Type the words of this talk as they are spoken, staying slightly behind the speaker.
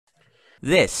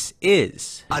This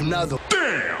is Another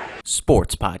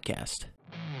Sports Podcast.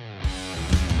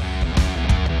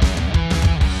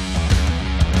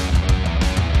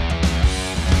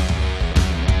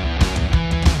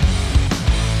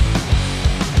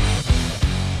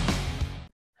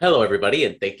 Hello, everybody,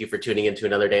 and thank you for tuning into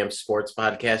another damn sports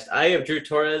podcast. I am Drew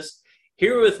Torres,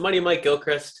 here with Money Mike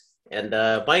Gilchrist. And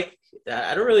Mike,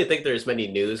 I don't really think there's many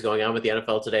news going on with the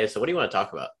NFL today, so what do you want to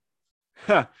talk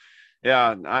about?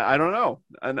 Yeah, I don't know.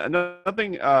 And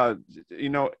nothing,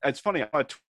 it's funny. I saw a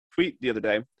tweet the other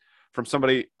day from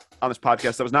somebody on this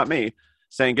podcast that was not me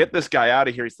saying, get this guy out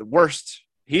of here. He's the worst.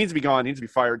 He needs to be gone. He needs to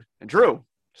be fired. And Drew,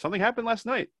 something happened last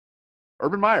night.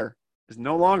 Urban Meyer is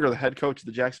no longer the head coach of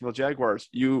the Jacksonville Jaguars.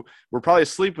 You were probably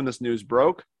asleep when this news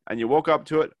broke, and you woke up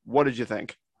to it. What did you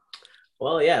think?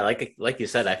 Well, yeah, like you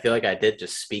said, I feel like I did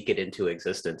just speak it into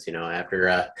existence. You know,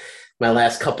 after my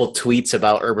last couple tweets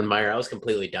about Urban Meyer, I was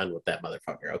completely done with that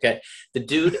motherfucker. Okay, the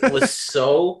dude was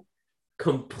so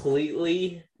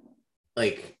completely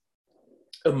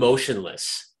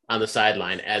emotionless on the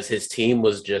sideline as his team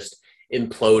was just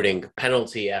imploding,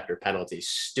 penalty after penalty,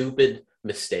 stupid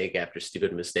mistake after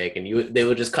stupid mistake, and they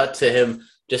would just cut to him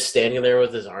just standing there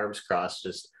with his arms crossed,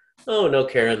 just no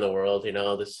care in the world, I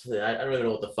don't even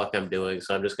know what the fuck I'm doing,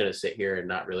 so I'm just going to sit here and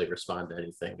not really respond to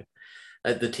anything.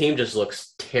 The team just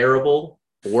looks terrible,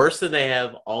 worse than they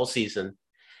have all season,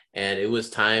 and it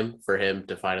was time for him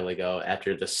to finally go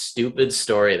after the stupid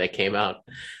story that came out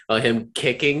of him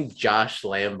kicking Josh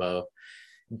Lambo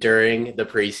during the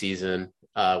preseason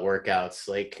workouts.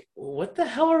 Like, what the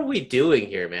hell are we doing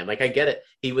here, man? Like, I get it.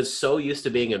 He was so used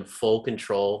to being in full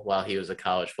control while he was a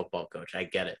college football coach. I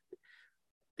get it.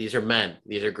 These are men.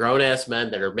 These are grown-ass men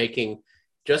that are making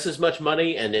just as much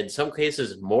money and in some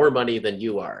cases more money than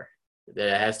you are.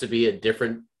 There has to be a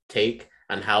different take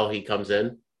on how he comes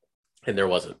in, and there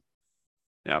wasn't.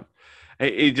 Yeah.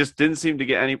 It just didn't seem to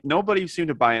get nobody seemed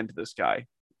to buy into this guy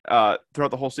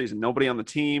throughout the whole season. Nobody on the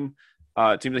team.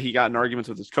 It seemed that he got in arguments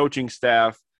with his coaching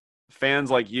staff. Fans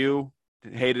like you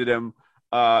hated him.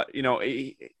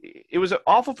 It was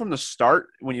awful from the start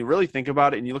when you really think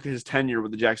about it and you look at his tenure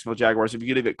with the Jacksonville Jaguars, if you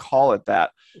could even call it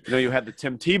that. You had the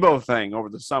Tim Tebow thing over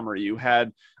the summer. You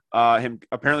had him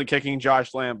apparently kicking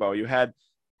Josh Lambo. You had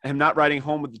him not riding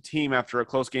home with the team after a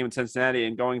close game in Cincinnati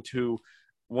and going to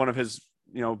one of his,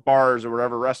 bars or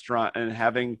whatever restaurant and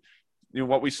having,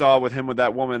 what we saw with him with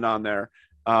that woman on there,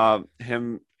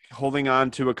 him holding on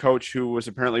to a coach who was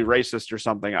apparently racist or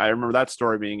something. I remember that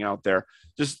story being out there.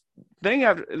 Just thing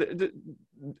after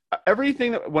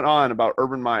everything that went on about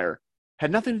Urban Meyer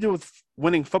had nothing to do with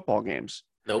winning football games.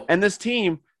 Nope. And this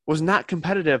team was not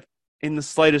competitive in the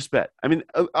slightest bit. I mean,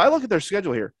 I look at their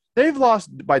schedule here. They've lost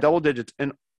by double digits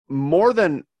in more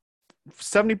than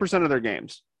 70% of their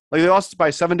games. Like, they lost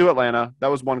by 7 to Atlanta.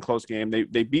 That was one close game.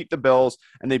 They beat the Bills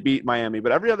and they beat Miami.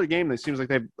 But every other game, it seems like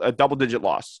they've a double-digit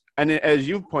loss. And as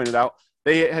you pointed out,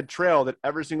 they had trailed at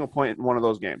every single point in one of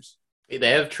those games.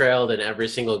 They have trailed in every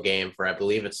single game for, I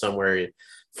believe it's somewhere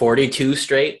 42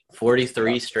 straight,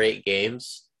 43 straight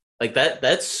games. Like,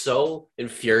 that's so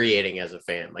infuriating as a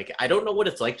fan. Like, I don't know what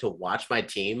it's like to watch my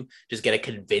team just get a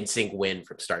convincing win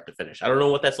from start to finish. I don't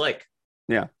know what that's like.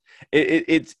 Yeah.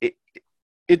 It's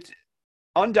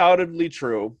undoubtedly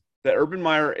true that Urban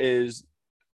Meyer is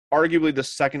arguably the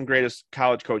second greatest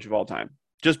college coach of all time,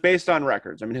 just based on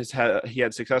records. I mean, he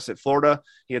had success at Florida.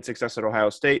 He had success at Ohio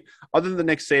State. Other than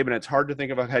Nick Saban, it's hard to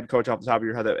think of a head coach off the top of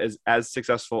your head that is as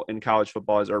successful in college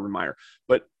football as Urban Meyer.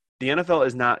 But the NFL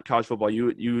is not college football.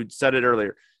 You said it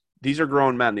earlier. These are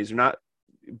grown men. These are not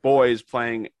boys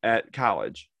playing at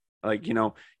college. Like,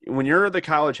 when you're the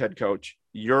college head coach,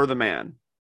 you're the man.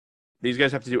 These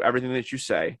guys have to do everything that you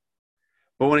say.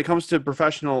 But when it comes to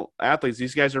professional athletes,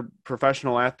 these guys are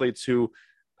professional athletes who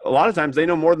a lot of times they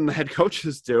know more than the head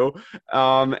coaches do.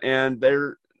 And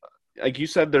they're, like you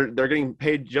said, they're getting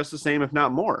paid just the same, if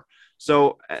not more.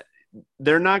 So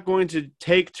they're not going to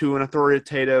take to an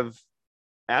authoritative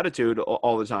attitude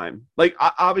all the time. Like,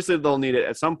 obviously they'll need it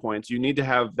at some points. You need to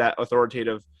have that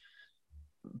authoritative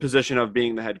position of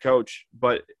being the head coach,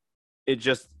 but it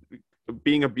just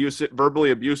being abusive, verbally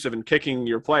abusive and kicking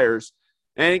your players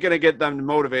ain't going to get them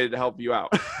motivated to help you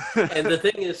out. And the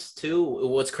thing is, too,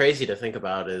 what's crazy to think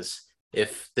about is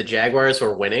if the Jaguars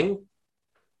were winning,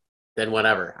 then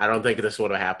whatever. I don't think this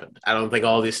would have happened. I don't think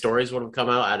all these stories would have come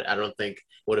out. I don't think it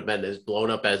would have been as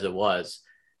blown up as it was.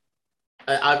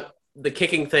 The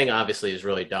kicking thing obviously is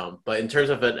really dumb, but in terms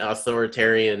of an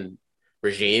authoritarian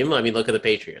regime, I mean, look at the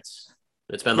Patriots.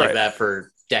 It's been like that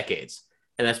for decades.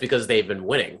 And that's because they've been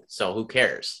winning. So who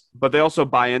cares? But they also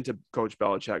buy into Coach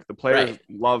Belichick. The players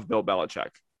love Bill Belichick.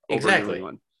 Exactly.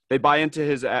 They buy into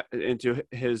his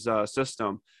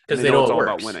system because and they know it's it all works.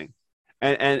 about winning.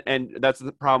 And that's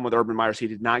the problem with Urban Meyer. He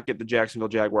did not get the Jacksonville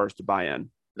Jaguars to buy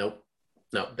in. Nope.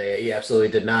 No, he absolutely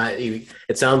did not.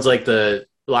 It sounds like the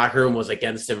locker room was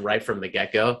against him right from the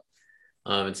get-go.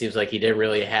 It seems like he didn't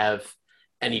really have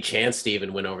any chance to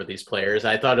even win over these players.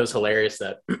 I thought it was hilarious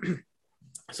that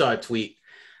I saw a tweet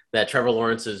that Trevor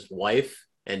Lawrence's wife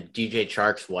and DJ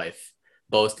Chark's wife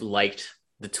both liked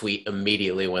the tweet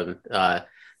immediately when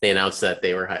they announced that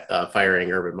they were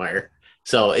firing Urban Meyer.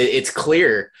 So it's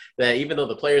clear that even though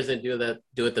the players didn't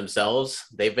do it themselves,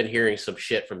 they've been hearing some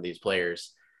shit from these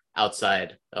players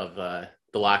outside of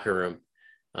the locker room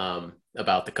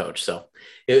about the coach. So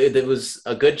it was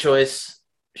a good choice.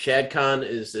 Shad Khan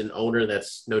is an owner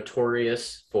that's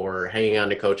notorious for hanging on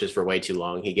to coaches for way too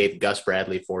long. He gave Gus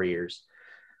Bradley 4 years,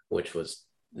 which was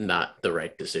not the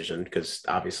right decision because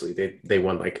obviously they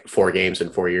won like 4 games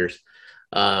in 4 years.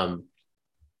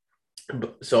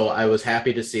 So I was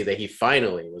happy to see that he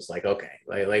finally was like, okay,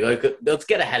 like let's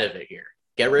get ahead of it here.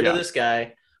 Get rid of this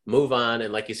guy, move on.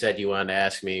 And like you said, you wanted to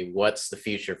ask me, what's the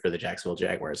future for the Jacksonville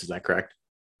Jaguars? Is that correct?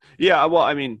 Yeah, well,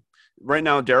 I mean, right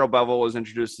now, Darrell Bevell was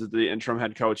introduced as the interim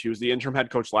head coach. He was the interim head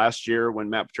coach last year when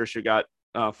Matt Patricia got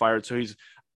fired. So he's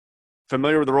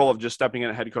familiar with the role of just stepping in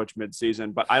at head coach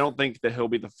midseason. But I don't think that he'll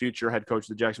be the future head coach of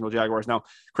the Jacksonville Jaguars. Now,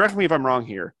 correct me if I'm wrong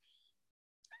here.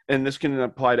 And this can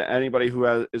apply to anybody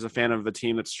who is a fan of a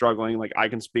team that's struggling. Like, I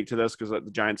can speak to this because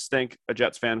the Giants stink. A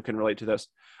Jets fan can relate to this.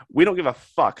 We don't give a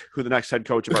fuck who the next head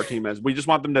coach of our team is. We just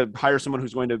want them to hire someone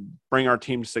who's going to bring our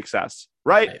team to success.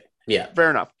 Right? Yeah. Fair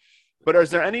enough. But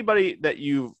is there anybody that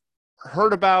you've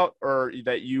heard about or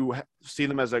that you see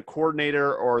them as a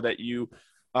coordinator or that you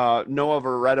know of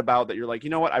or read about that you're like,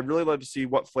 you know what, I'd really love to see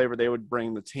what flavor they would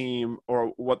bring the team or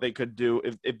what they could do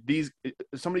if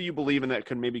somebody you believe in that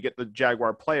could maybe get the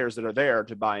Jaguar players that are there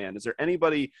to buy in? Is there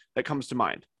anybody that comes to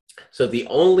mind? So the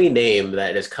only name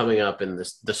that is coming up in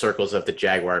the circles of the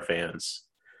Jaguar fans,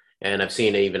 and I've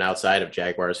seen it even outside of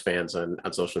Jaguars fans on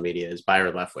social media, is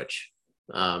Byron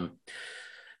Leftwich.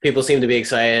 People seem to be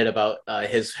excited about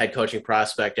his head coaching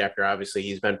prospect after obviously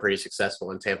he's been pretty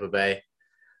successful in Tampa Bay.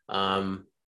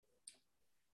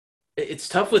 It's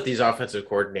tough with these offensive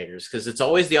coordinators because it's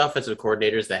always the offensive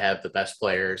coordinators that have the best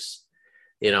players.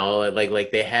 You know,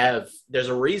 like they have. There's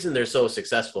a reason they're so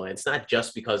successful, and it's not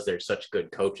just because they're such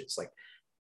good coaches. Like,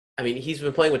 I mean, he's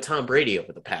been playing with Tom Brady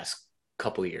over the past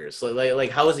couple of years. Like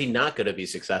how is he not going to be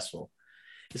successful?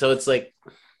 So it's like,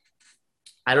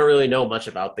 I don't really know much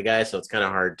about the guy, so it's kind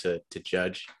of hard to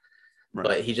judge. Right.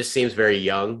 But he just seems very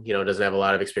young, you know, doesn't have a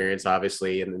lot of experience,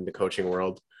 obviously, in the coaching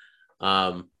world.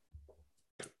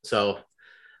 So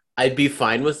I'd be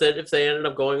fine with it if they ended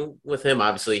up going with him.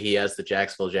 Obviously, he has the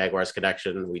Jacksonville Jaguars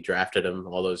connection. We drafted him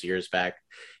all those years back.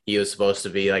 He was supposed to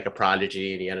be like a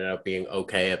prodigy, and he ended up being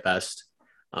okay at best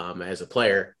as a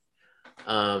player.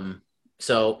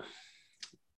 So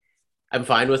I'm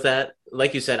fine with that.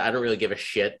 Like you said, I don't really give a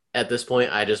shit at this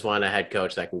point. I just want a head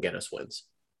coach that can get us wins.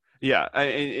 Yeah.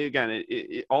 Again,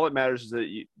 all it matters is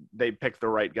that they pick the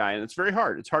right guy, and it's very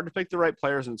hard. It's hard to pick the right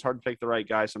players, and it's hard to pick the right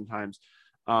guy sometimes.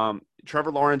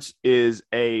 Trevor Lawrence is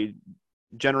a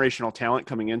generational talent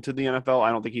coming into the NFL.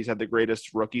 I don't think he's had the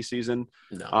greatest rookie season.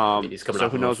 No, I mean, he's coming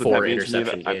off who knows a 4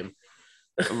 interception game.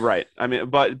 Right. I mean,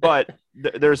 but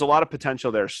there's a lot of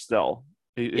potential there still.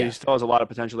 He still has a lot of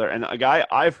potential there. And a guy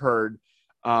I've heard,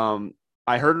 I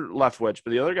heard Leftwich,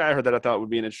 but the other guy I heard that I thought would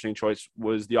be an interesting choice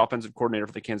was the offensive coordinator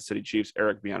for the Kansas City Chiefs,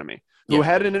 Eric Bieniemy, who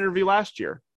had an interview last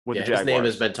year with the Jaguars. His name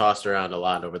has been tossed around a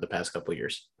lot over the past couple of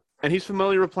years. And he's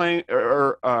familiar with playing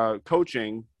or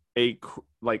coaching a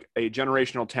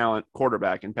generational talent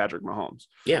quarterback in Patrick Mahomes.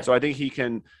 Yeah. So I think he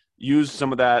can use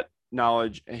some of that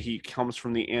knowledge. He comes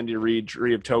from the Andy Reid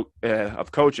tree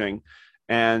of coaching,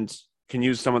 and can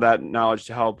use some of that knowledge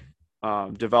to help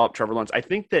develop Trevor Lawrence. I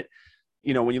think that,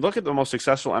 you know, when you look at the most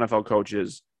successful NFL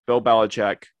coaches, Bill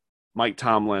Belichick, Mike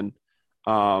Tomlin,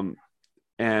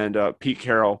 and Pete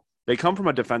Carroll, they come from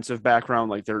a defensive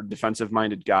background, like they're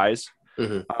defensive-minded guys.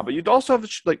 Mm-hmm. But you'd also have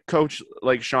like coach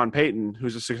like Sean Payton,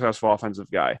 who's a successful offensive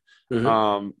guy.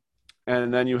 Mm-hmm.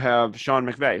 And then you have Sean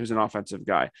McVay, who's an offensive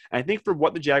guy. And I think for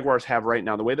what the Jaguars have right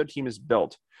now, the way their team is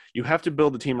built, you have to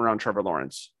build the team around Trevor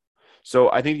Lawrence.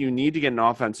 So I think you need to get an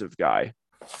offensive guy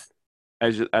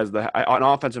as an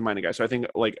offensive-minded guy. So I think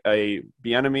like a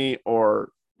Bieniemy or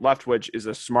Leftwich is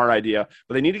a smart idea,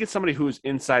 but they need to get somebody who's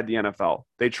inside the NFL.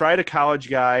 They tried a college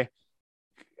guy.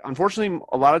 Unfortunately,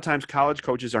 a lot of times college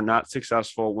coaches are not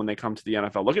successful when they come to the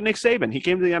NFL. Look at Nick Saban. He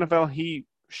came to the NFL. He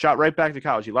shot right back to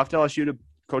college. He left LSU to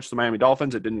coach the Miami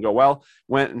Dolphins. It didn't go well.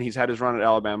 Went and he's had his run at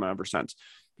Alabama ever since.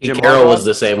 Jim Carroll was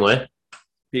the same way.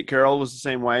 Pete Carroll was the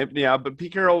same way. Yeah, but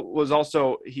Pete Carroll was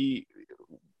also he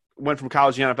went from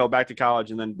college to the NFL, back to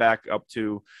college, and then back up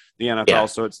to the NFL. Yeah.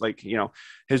 So it's like,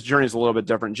 his journey is a little bit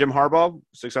different. Jim Harbaugh,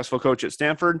 successful coach at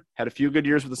Stanford, had a few good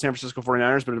years with the San Francisco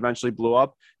 49ers, but eventually blew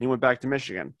up. And he went back to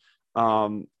Michigan.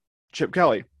 Chip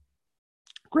Kelly,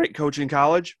 great coach in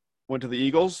college, went to the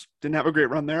Eagles, didn't have a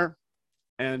great run there.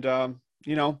 And,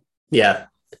 Yeah.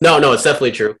 No, it's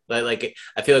definitely true. Like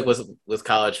I feel like with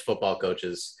college football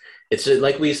coaches, it's just,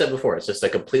 like we said before, it's just a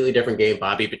completely different game.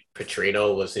 Bobby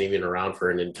Petrino wasn't even around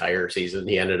for an entire season.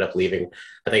 He ended up leaving.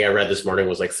 I think I read this morning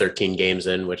was like 13 games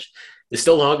in, which is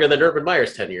still longer than Urban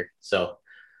Meyer's tenure. So,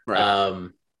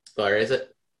 right. Or is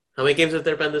it? How many games have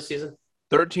there been this season?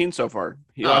 13 so far.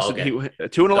 He lost a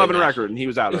 2-11 record, and he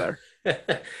was out of there.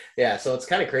 Yeah, so it's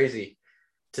kind of crazy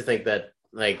to think that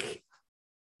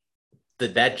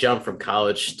that jump from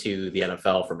college to the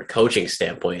NFL from a coaching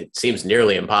standpoint seems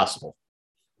nearly impossible.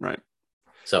 Right.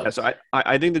 So,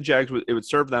 I think the Jags it would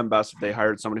serve them best if they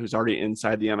hired somebody who's already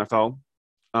inside the NFL.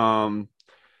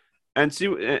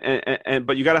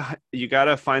 But you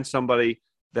gotta find somebody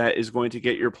that is going to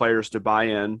get your players to buy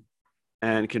in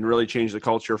and can really change the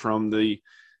culture from the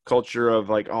culture of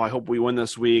like, oh, I hope we win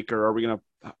this week, or are we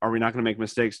not gonna make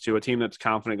mistakes, to a team that's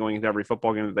confident going into every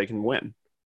football game that they can win.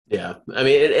 Yeah, I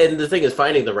mean, and the thing is,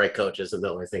 finding the right coach isn't the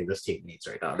only thing this team needs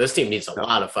right now. This team needs a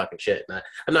lot of fucking shit. And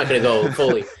I'm not going to go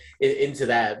fully into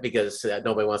that because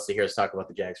nobody wants to hear us talk about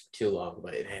the Jags for too long.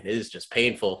 But it is just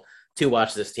painful to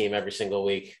watch this team every single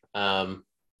week.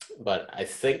 But I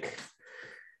think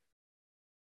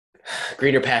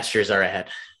greener pastures are ahead.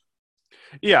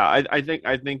 Yeah, I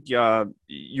think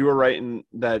you were right in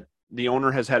that the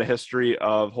owner has had a history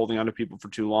of holding on to people for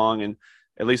too long, and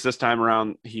at least this time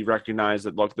around, he recognized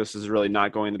that, look, this is really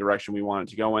not going the direction we want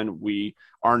it to go in. We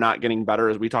are not getting better,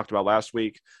 as we talked about last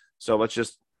week. So let's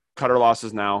just cut our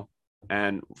losses now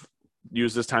and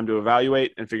use this time to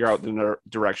evaluate and figure out the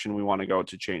direction we want to go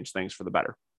to change things for the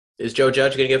better. Is Joe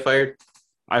Judge going to get fired?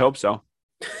 I hope so.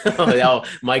 Oh,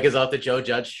 Mike is off the Joe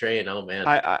Judge train. Oh, man.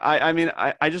 I mean,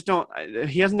 I just don't –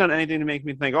 he hasn't done anything to make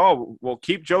me think, oh, well,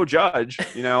 keep Joe Judge,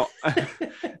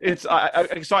 It's not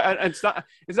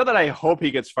that I hope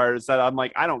he gets fired. It's that I'm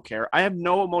like, I don't care. I have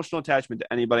no emotional attachment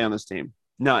to anybody on this team.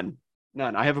 None.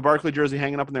 I have a Barkley jersey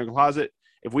hanging up in their closet.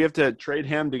 If we have to trade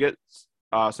him to get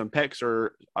some picks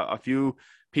or a few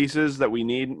pieces that we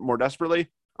need more desperately,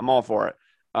 I'm all for it.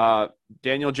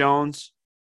 Daniel Jones,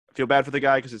 I feel bad for the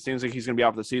guy because it seems like he's going to be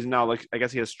out for the season now. Like, I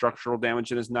guess he has structural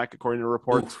damage in his neck, according to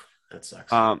reports. Oof, that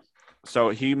sucks. So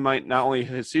he might not only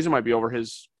his season might be over,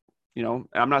 his I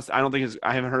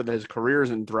haven't heard that his career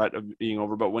is in threat of being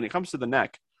over, but when it comes to the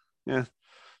neck, yeah.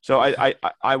 So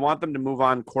I want them to move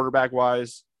on quarterback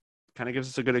wise. Kind of gives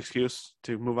us a good excuse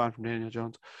to move on from Daniel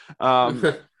Jones.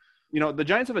 The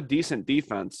Giants have a decent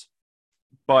defense,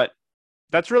 but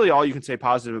that's really all you can say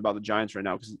positive about the Giants right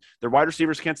now, because their wide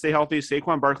receivers can't stay healthy.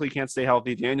 Saquon Barkley can't stay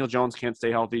healthy. Daniel Jones can't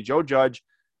stay healthy. Joe Judge,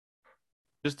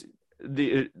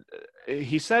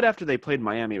 he said after they played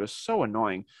Miami, it was so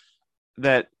annoying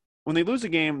that when they lose a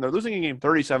game, they're losing a game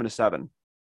 37-7,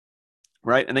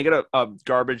 right? And they get a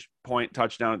garbage point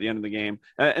touchdown at the end of the game.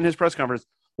 And his press conference,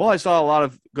 well, I saw a lot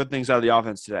of good things out of the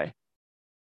offense today.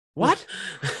 What?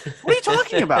 What are you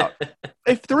talking about?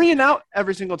 If 3 and out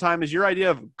every single time is your idea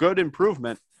of good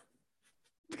improvement,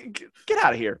 get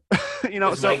out of here.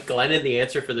 Is Mike Glennon the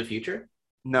answer for the future?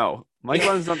 No. Mike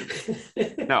Glennon's not.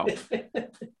 No.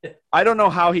 I don't know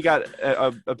how he got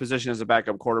a position as a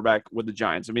backup quarterback with the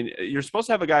Giants. I mean, you're supposed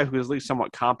to have a guy who is at least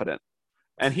somewhat competent,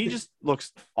 and he just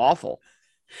looks awful.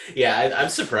 Yeah, I'm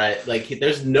surprised. Like,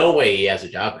 there's no way he has a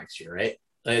job next year, right?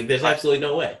 Like, there's absolutely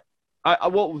no way.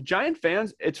 Well, Giant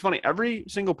fans, it's funny. Every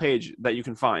single page that you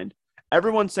can find,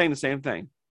 everyone's saying the same thing.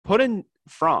 Put in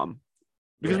Fromm,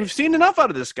 because we've seen enough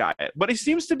out of this guy. But he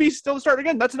seems to be still starting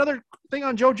again. That's another thing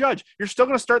on Joe Judge. You're still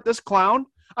going to start this clown?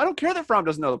 I don't care that Fromm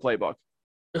doesn't know the playbook.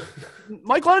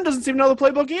 Mike Glennon doesn't seem to know the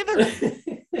playbook either.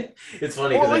 It's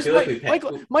funny because I feel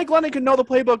like Mike Glennon can know the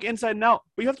playbook inside and out,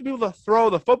 but you have to be able to throw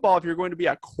the football if you're going to be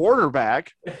a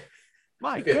quarterback.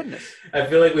 My goodness. I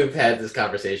feel like we've had this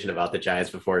conversation about the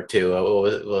Giants before, too.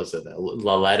 What was it?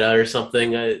 Laletta or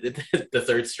something? The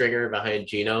third stringer behind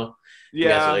Geno? Yeah. You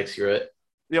guys are like, screw it.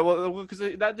 Yeah, well, because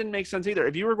that didn't make sense either.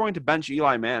 If you were going to bench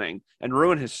Eli Manning and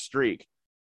ruin his streak,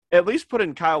 at least put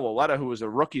in Kyle Laletta, who was a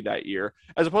rookie that year,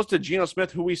 as opposed to Geno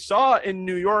Smith, who we saw in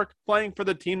New York playing for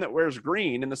the team that wears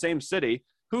green in the same city,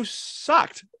 who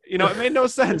sucked. It made no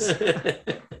sense.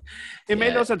 It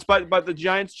made no sense. But the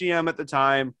Giants GM at the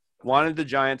time wanted the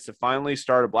Giants to finally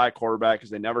start a black quarterback because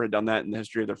they never had done that in the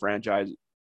history of their franchise.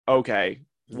 Okay,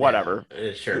 whatever.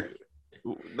 Yeah, sure.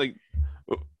 Like,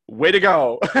 way to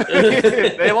go.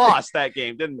 They lost that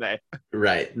game, didn't they?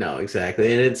 Right. No,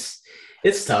 exactly. And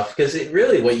it's tough because it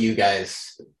really what you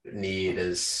guys need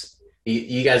is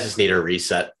you guys just need a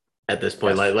reset at this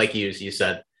point. Yes. Like you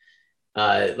said,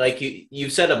 like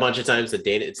you've said a bunch of times that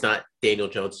it's not Daniel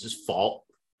Jones' fault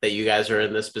that you guys are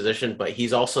in this position, but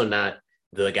he's also not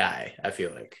the guy, I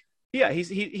feel like. Yeah,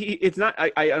 it's not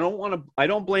I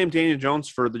don't blame Daniel Jones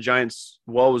for the Giants'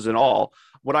 woes and all.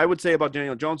 What I would say about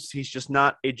Daniel Jones is he's just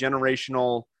not a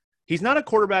generational. He's not a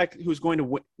quarterback who's going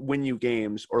to win you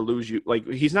games or lose you. Like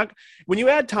he's not. When you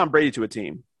add Tom Brady to a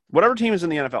team, whatever team is in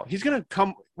the NFL, he's going to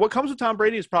come. What comes with Tom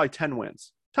Brady is probably 10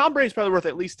 wins. Tom Brady's probably worth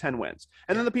at least 10 wins.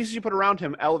 And then the pieces you put around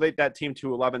him elevate that team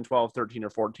to 11, 12, 13, or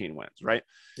 14 wins, right?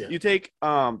 Yeah. You take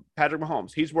Patrick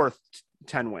Mahomes. He's worth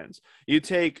 10 wins. You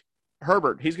take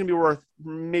Herbert. He's going to be worth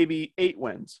maybe 8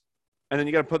 wins. And then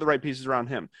you got to put the right pieces around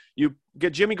him. You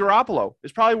get Jimmy Garoppolo.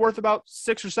 It's probably worth about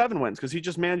 6 or 7 wins because he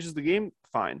just manages the game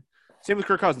fine. Same with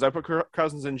Kirk Cousins. I put Kirk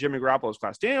Cousins in Jimmy Garoppolo's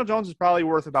class. Daniel Jones is probably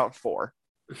worth about 4.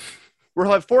 We'll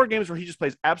have 4 games where he just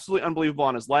plays absolutely unbelievable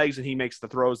on his legs and he makes the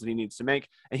throws that he needs to make,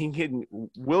 and he can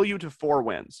will you to 4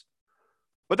 wins.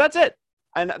 But that's it.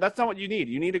 And that's not what you need.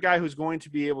 You need a guy who's going to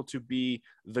be able to be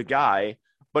the guy,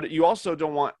 but you also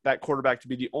don't want that quarterback to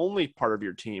be the only part of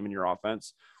your team in your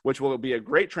offense, which will be a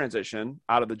great transition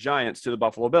out of the Giants to the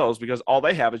Buffalo Bills because all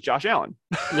they have is Josh Allen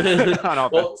on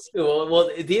offense.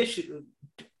 Well, the issue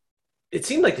 – it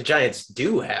seemed like the Giants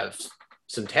do have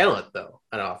some talent, though,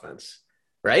 on offense.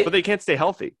 Right, but they can't stay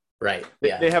healthy. Right,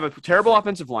 yeah. They have a terrible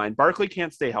offensive line. Barkley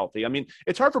can't stay healthy. I mean,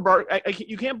 it's hard for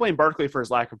you can't blame Barkley for his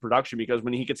lack of production because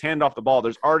when he gets handed off the ball,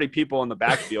 there's already people in the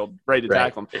backfield ready to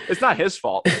tackle him. It's not his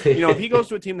fault. If he goes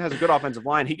to a team that has a good offensive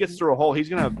line, he gets through a hole. He's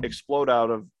going to explode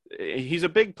out of. He's a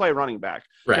big play running back.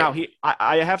 Right. Now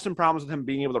I have some problems with him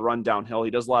being able to run downhill. He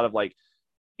does a lot of like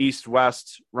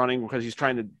east-west running because he's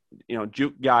trying to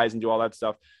juke guys and do all that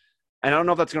stuff. And I don't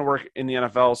know if that's going to work in the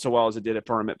NFL so well as it did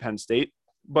for him at Penn State.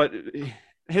 But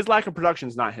his lack of production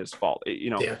is not his fault.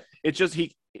 It's just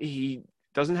he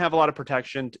doesn't have a lot of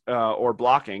protection or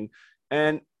blocking.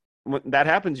 And when that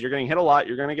happens, you're getting hit a lot.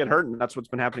 You're going to get hurt, and that's what's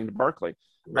been happening to Barkley.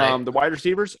 Right. The wide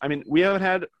receivers, I mean, we haven't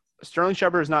had – Sterling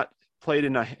Shepard has not played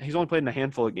he's only played in a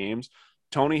handful of games.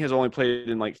 Tony has only played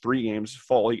in like 3 games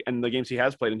full, and the games he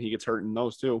has played in, he gets hurt in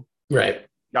those too. Right.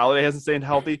 Galladay hasn't stayed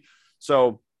healthy.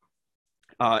 So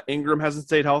Ingram hasn't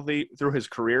stayed healthy through his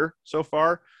career so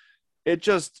far. It's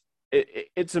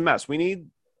a mess. We need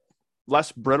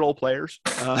less brittle players.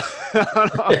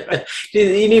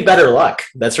 You need better luck.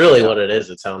 That's really what it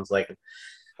is. It sounds like.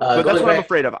 But that's what I'm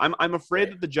afraid of. I'm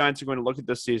afraid that the Giants are going to look at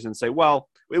this season and say, well,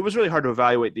 it was really hard to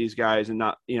evaluate these guys and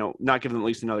not give them at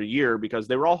least another year because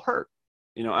they were all hurt.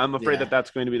 I'm afraid that that's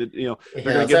going to be they're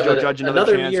going to give Joe Judge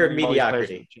another chance year of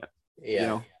mediocrity.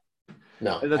 Yeah.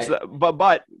 No,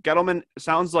 but Gettleman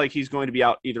sounds like he's going to be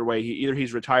out either way. Either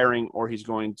he's retiring or he's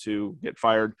going to get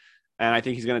fired, and I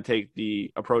think he's going to take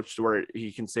the approach to where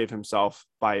he can save himself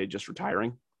by just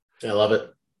retiring. I love it.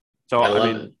 So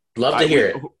love to hear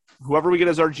it. Whoever we get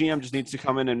as our GM just needs to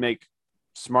come in and make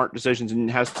smart decisions and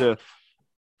has to.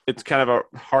 It's kind of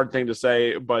a hard thing to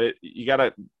say, but you got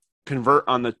to convert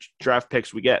on the draft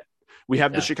picks we get. We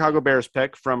have the Chicago Bears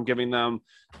pick from giving them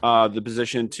the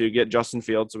position to get Justin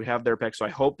Fields. So we have their pick. So I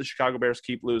hope the Chicago Bears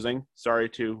keep losing. Sorry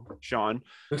to Sean.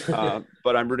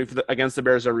 But I'm rooting against the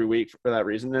Bears every week for that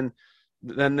reason. And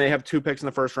then they have 2 picks in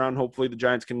the first round. Hopefully the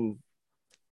Giants can,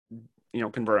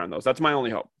 convert on those. That's my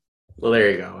only hope. Well,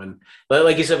 there you go. And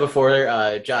like you said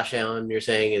before, Josh Allen, you're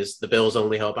saying is the Bills'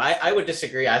 only hope. I would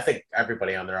disagree. I think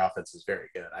everybody on their offense is very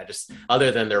good.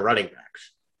 Other than their running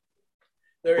backs.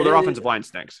 Their offensive line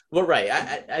stinks. Well, right.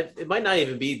 It might not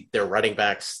even be their running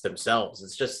backs themselves.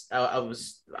 It's just I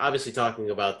was obviously talking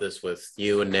about this with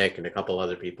you and Nick and a couple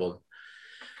other people.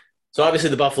 So obviously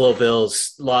the Buffalo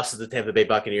Bills lost to the Tampa Bay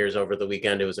Buccaneers over the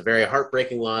weekend. It was a very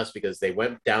heartbreaking loss because they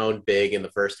went down big in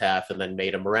the first half and then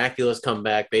made a miraculous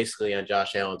comeback basically on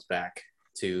Josh Allen's back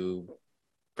to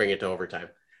bring it to overtime.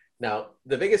 Now,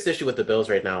 the biggest issue with the Bills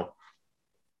right now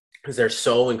is they're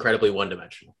so incredibly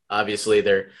one-dimensional. Obviously,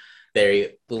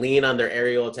 they lean on their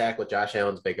aerial attack with Josh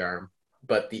Allen's big arm.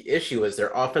 But the issue is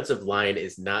their offensive line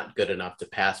is not good enough to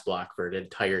pass block for an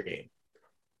entire game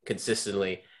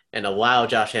consistently and allow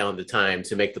Josh Allen the time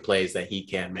to make the plays that he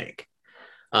can make.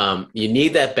 You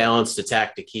need that balanced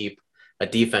attack to keep a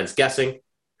defense guessing.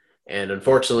 And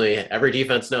unfortunately, every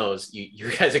defense knows you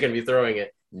guys are going to be throwing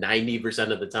it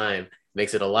 90% of the time.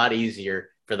 Makes it a lot easier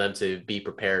for them to be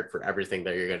prepared for everything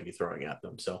that you're going to be throwing at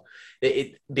them. So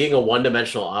being a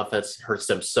one-dimensional offense hurts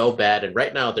them so bad. And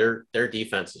right now their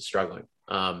defense is struggling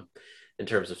in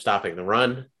terms of stopping the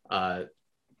run.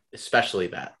 especially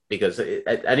that, because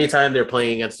at any time they're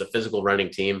playing against a physical running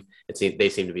team, they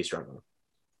seem to be struggling.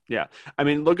 Yeah. I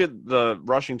mean, look at the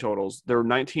rushing totals. There were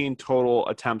 19 total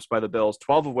attempts by the Bills,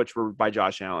 12 of which were by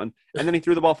Josh Allen, and then he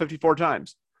threw the ball 54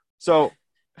 times. So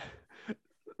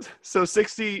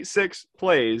 66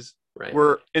 plays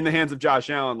were in the hands of Josh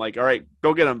Allen. Like, all right,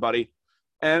 go get him, buddy.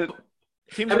 And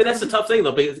that's the tough thing,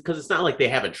 though, because it's not like they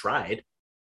haven't tried,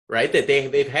 right? That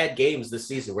they've had games this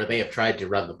season where they have tried to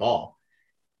run the ball,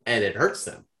 and it hurts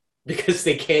them because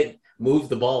they can't move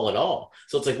the ball at all.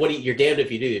 So it's like, you're damned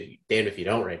if you do, damned if you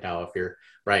don't right now. If you're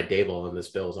Brian Daboll in this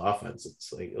Bills offense,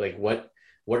 it's like what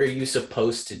are you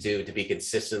supposed to do to be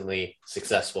consistently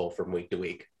successful from week to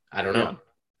week? I don't know.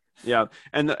 Yeah.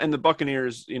 And the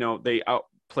Buccaneers, they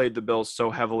outplayed the Bills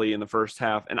so heavily in the first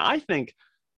half. And I think,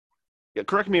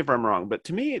 correct me if I'm wrong, but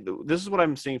to me, this is what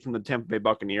I'm seeing from the Tampa Bay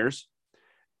Buccaneers.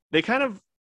 They kind of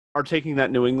are taking that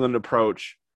New England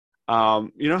approach.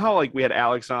 You know how like we had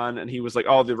Alex on and he was like,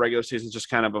 oh, the regular season is just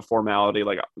kind of a formality.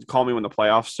 Like, call me when the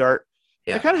playoffs start.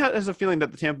 Yeah. I kind of has a feeling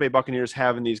that the Tampa Bay Buccaneers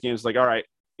have in these games. Like, all right,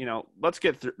 let's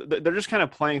get through. They're just kind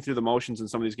of playing through the motions in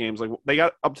some of these games. Like they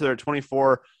got up to their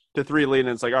 24-3 lead, and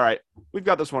it's like, all right, we've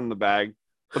got this one in the bag.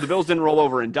 But the Bills didn't roll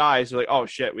over and die, so like, oh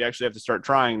shit, we actually have to start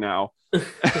trying now. Well,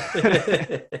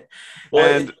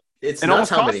 and it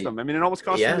almost cost them. I mean, it almost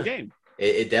cost them the game.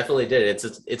 It definitely did.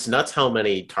 It's nuts how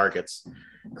many targets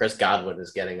Chris Godwin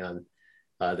is getting on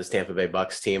this Tampa Bay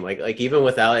Bucks team. Like even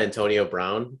without Antonio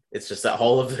Brown, it's just that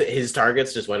all of his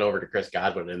targets just went over to Chris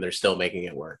Godwin, and they're still making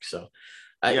it work. So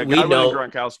we know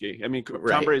Gronkowski. I mean,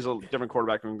 Tom Brady's a different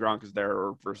quarterback when Gronk is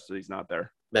there versus he's not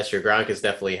there. That's true. Gronk has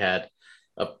definitely had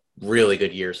a really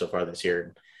good year so far this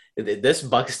year. This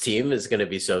Bucks team is going to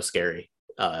be so scary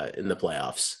in the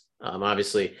playoffs.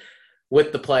 Obviously,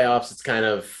 with the playoffs, it's kind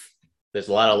of there's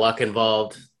a lot of luck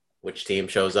involved. Which team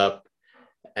shows up?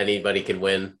 Anybody can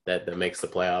win that makes the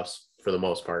playoffs for the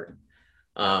most part.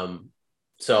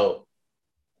 So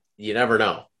you never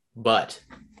know. But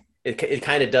it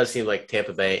kind of does seem like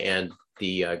Tampa Bay and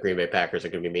the Green Bay Packers are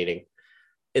going to be meeting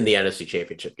in the NFC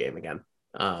Championship game again.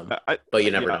 But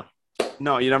you never know.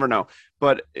 No, you never know.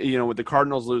 But, with the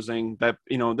Cardinals losing, that,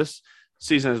 this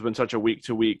season has been such a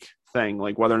week-to-week thing,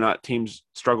 like whether or not teams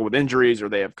struggle with injuries or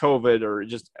they have COVID or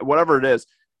just whatever it is,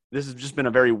 this has just been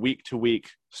a very week-to-week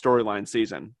storyline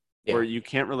season where you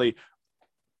can't really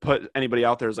put anybody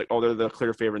out there as like, oh, they're the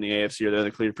clear favorite in the AFC or they're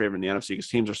the clear favorite in the NFC because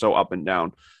teams are so up and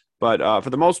down. But for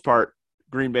the most part,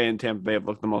 Green Bay and Tampa Bay have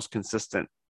looked the most consistent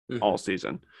all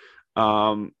season.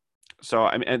 So,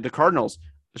 I mean, and the Cardinals,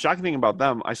 the shocking thing about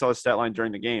them, I saw the stat line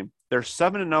during the game. They're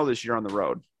 7-0 this year on the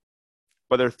road,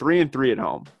 but they're 3-3 at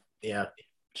home. Yeah,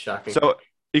 shocking. So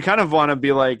you kind of want to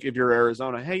be like, if you're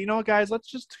Arizona, hey, you know what, guys, let's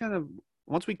just kind of,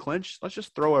 once we clinch, let's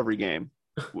just throw every game.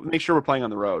 Make sure we're playing on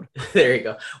the road. There you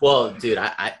go. Well, dude,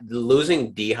 I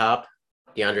losing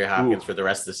DeAndre Hopkins for the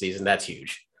rest of the season, that's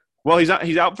huge. Well, he's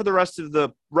out for the rest of the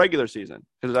regular season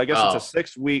because I guess it's a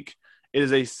 6-week. It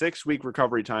is a 6-week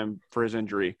recovery time for his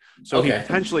injury. So he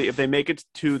potentially, if they make it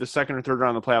to the second or third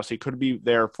round of the playoffs, he could be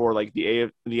there for like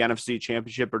the NFC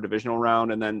Championship or divisional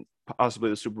round, and then possibly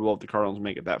the Super Bowl if the Cardinals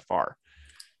make it that far.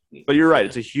 But you're right;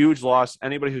 it's a huge loss.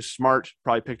 Anybody who's smart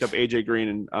probably picked up AJ Green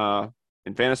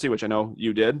in fantasy, which I know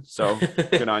you did. So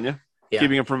good on you,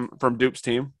 keeping him from Dupe's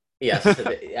team. Yes,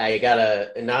 I got an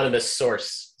anonymous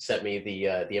source sent me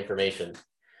the information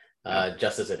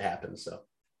just as it happened. So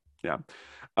yeah.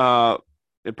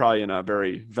 It probably in a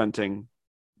very venting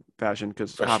fashion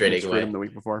because Hopkins screwed him the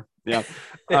week before. Yeah.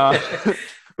 But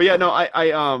yeah, no,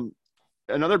 I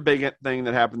another big thing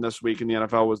that happened this week in the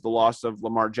NFL was the loss of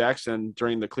Lamar Jackson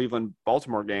during the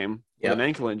Cleveland-Baltimore game with an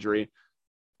ankle injury.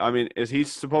 I mean, is he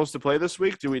supposed to play this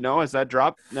week? Do we know? Has that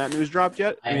news dropped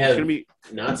yet? I mean,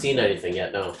 have not seen anything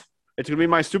yet, no. It's going to be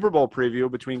my Super Bowl preview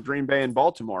between Green Bay and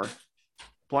Baltimore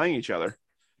playing each other.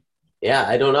 Yeah,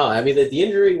 I don't know. I mean, the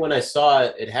injury, when I saw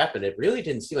it happen, it really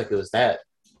didn't seem like it was that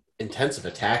intense of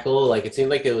a tackle. Like, it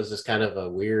seemed like it was just kind of a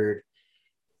weird,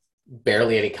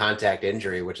 barely any contact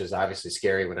injury, which is obviously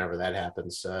scary whenever that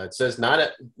happens. It says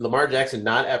Lamar Jackson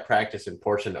not at practice and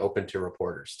portion open to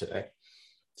reporters today.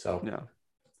 So, yeah.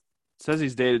 It says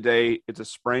he's day-to-day. It's a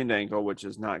sprained ankle, which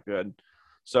is not good.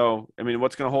 So, I mean,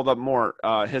 what's going to hold up more,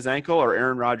 his ankle or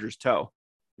Aaron Rodgers' toe?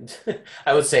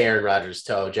 I would say Aaron Rodgers'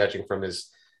 toe, judging from his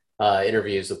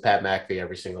interviews with Pat McAfee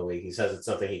every single week. He says it's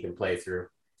something he can play through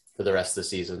for the rest of the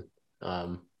season.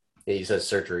 He says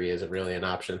surgery isn't really an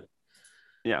option.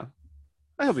 Yeah.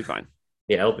 He'll be fine.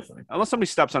 Yeah, he'll be fine. Unless somebody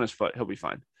steps on his foot, he'll be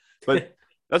fine. But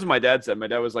that's what my dad said. My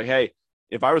dad was like, hey,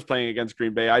 if I was playing against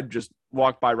Green Bay, I'd just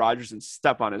walk by Rodgers and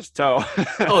step on his toe.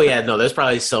 Oh yeah, no, there's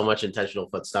probably so much intentional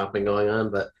foot stomping going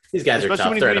on, but these guys Especially are tough.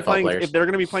 when he's They're going to be NFL playing. players. If they're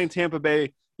going to be playing Tampa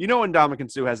Bay, you know when Dominican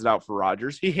Sue has it out for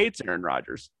Rodgers. He hates Aaron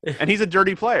Rodgers, and he's a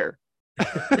dirty player.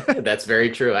 That's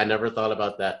very true. I never thought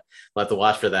about that. We'll have to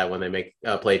watch for that when they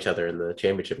play each other in the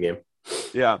championship game.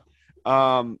 Yeah,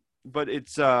 but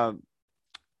it's.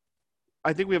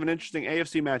 I think we have an interesting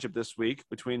AFC matchup this week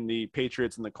between the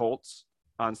Patriots and the Colts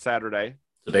on Saturday.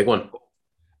 It's a big one.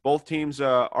 Both teams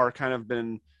are kind of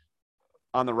been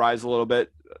on the rise a little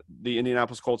bit. The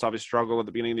Indianapolis Colts obviously struggled at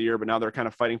the beginning of the year, but now they're kind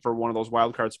of fighting for one of those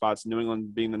wild card spots, New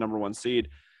England being the number 1 seed.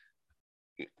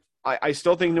 I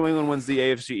still think New England wins the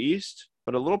AFC East,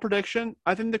 but a little prediction,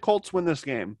 I think the Colts win this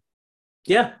game.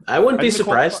 Yeah, I wouldn't be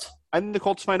surprised. I think the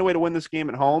Colts find a way to win this game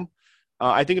at home.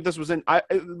 I think if this was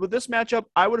with this matchup,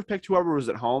 I would have picked whoever was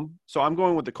at home. So I'm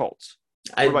going with the Colts.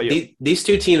 What about you? These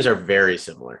two teams are very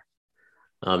similar.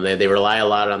 They rely a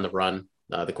lot on the run.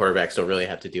 The quarterbacks don't really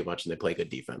have to do much, and they play good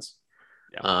defense.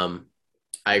 Yeah.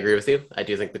 I agree with you. I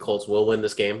do think the Colts will win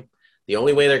this game. The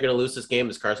only way they're going to lose this game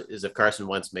is if Carson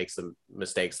Wentz makes the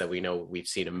mistakes that we've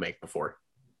seen him make before.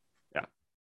 Yeah.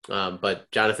 But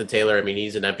Jonathan Taylor, I mean,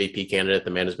 he's an MVP candidate.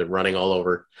 The man has been running all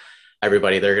over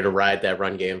everybody. They're going to ride that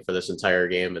run game for this entire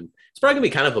game, and it's probably going to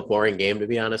be kind of a boring game, to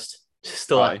be honest. Just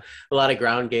a lot of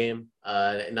ground game,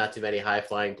 not too many high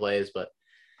flying plays, but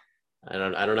I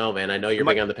don't know, man. I know you're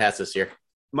big on the pass this year.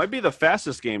 Might be the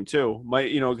fastest game too.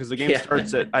 Because the game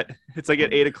starts it's like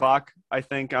at 8:00, I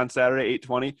think, on Saturday,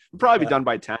 8:20. We'll probably be done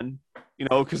by 10.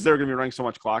 Because they're going to be running so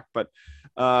much clock. But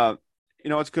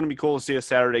it's going to be cool to see a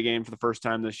Saturday game for the first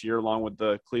time this year, along with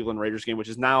the Cleveland Raiders game, which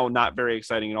is now not very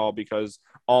exciting at all because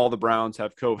all the Browns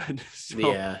have COVID. So,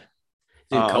 yeah,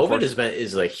 dude, COVID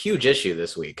is a huge issue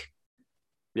this week.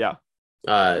 Yeah,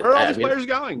 where are all these players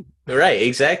going? Right,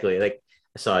 exactly. Like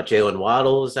I saw Jalen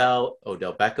Waddle is out.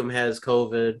 Odell Beckham has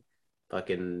COVID.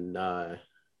 Fucking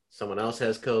someone else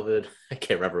has COVID. I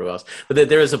can't remember who else, but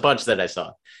there was a bunch that I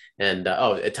saw. And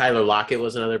Tyler Lockett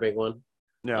was another big one.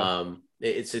 Yeah.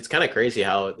 It's kind of crazy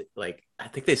how I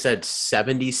think they said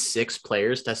 76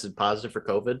 players tested positive for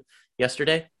COVID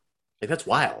yesterday. That's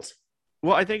wild.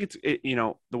 Well, I think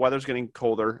the weather's getting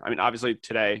colder. I mean, obviously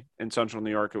today in central New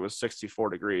York, it was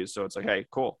 64 degrees. So it's like, hey,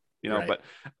 cool. Right.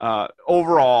 But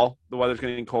overall, the weather's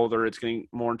getting colder. It's getting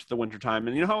more into the wintertime.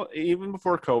 And how even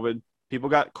before COVID, people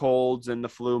got colds and the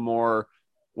flu more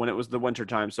when it was the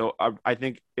wintertime. So I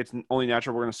think it's only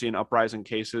natural we're going to see an uprise in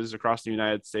cases across the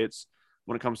United States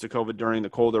when it comes to COVID during the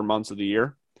colder months of the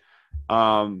year.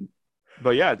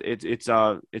 But yeah,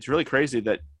 it's really crazy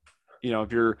that,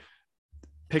 if you're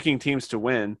picking teams to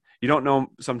win, you don't know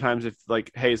sometimes if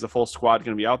hey, is the full squad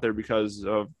going to be out there because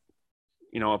of,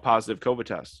 a positive COVID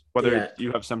test, whether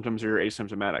you have symptoms or you're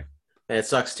asymptomatic. And it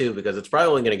sucks too, because it's probably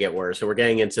only going to get worse. So we're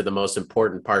getting into the most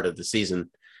important part of the season,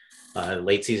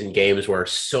 late season games, where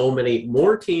so many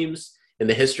more teams in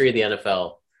the history of the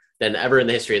NFL than ever in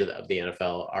the history of the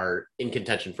NFL are in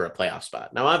contention for a playoff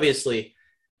spot. Now, obviously,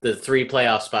 the 3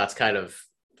 playoff spots kind of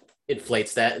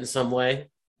inflates that in some way,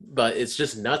 but it's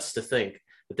just nuts to think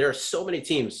that there are so many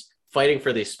teams fighting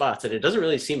for these spots, and it doesn't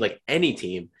really seem like any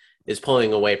team is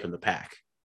pulling away from the pack.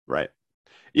 Right.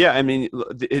 Yeah, I mean,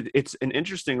 it's an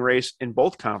interesting race in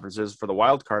both conferences for the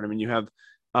wild card. I mean, you have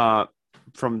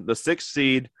from the 6th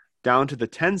seed down to the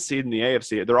 10th seed in the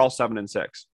AFC, they're all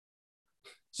 7-6.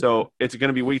 So it's going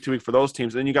to be week to week for those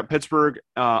teams. And then you got Pittsburgh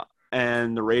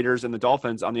and the Raiders and the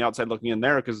Dolphins on the outside looking in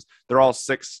there because they're all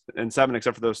 6-7,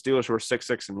 except for those Steelers who are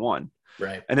 6-1.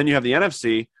 Right. And then you have the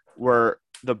NFC where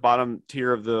the bottom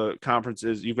tier of the conference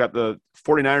is you've got the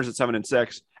 49ers at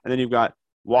 7-6, and then you've got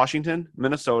Washington,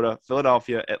 Minnesota,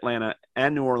 Philadelphia, Atlanta,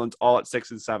 and New Orleans all at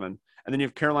 6-7. And then you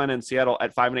have Carolina and Seattle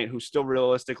at 5-8, who still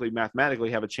realistically,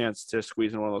 mathematically have a chance to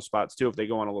squeeze in one of those spots too if they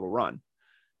go on a little run.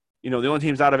 The only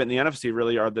teams out of it in the NFC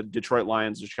really are the Detroit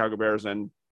Lions, the Chicago Bears,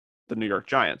 and the New York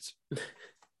Giants.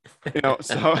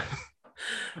 So.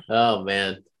 Oh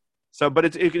man. So, but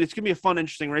it's going to be a fun,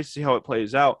 interesting race to see how it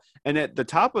plays out. And at the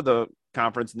top of the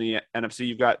conference in the NFC,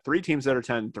 you've got 3 teams that are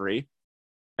 10-3.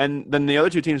 And then the other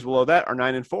 2 teams below that are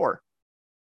 9-4.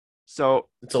 So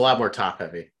it's a lot more top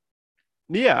heavy.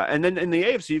 Yeah. And then in the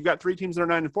AFC, you've got 3 teams that are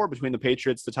 9-4 between the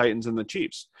Patriots, the Titans, and the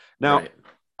Chiefs. Now, right.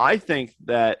 I think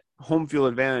that home field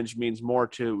advantage means more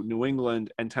to New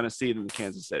England and Tennessee than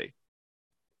Kansas City.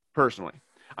 Personally.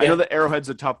 Yeah. I know that Arrowhead's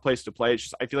a tough place to play. It's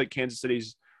just, I feel like Kansas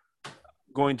City's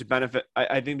going to benefit.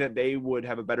 I think that they would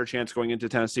have a better chance going into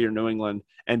Tennessee or New England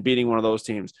and beating one of those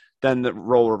teams than the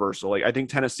role reversal. I think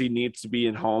Tennessee needs to be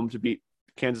in home to beat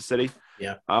Kansas City,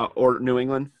 yeah, or New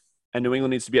England. and New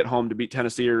England needs to be at home to beat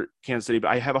Tennessee or Kansas City.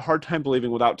 But I have a hard time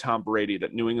believing without Tom Brady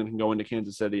that New England can go into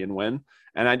Kansas City and win.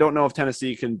 And I don't know if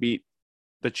Tennessee can beat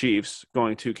the Chiefs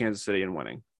going to Kansas City and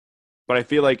winning. But I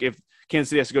feel like if Kansas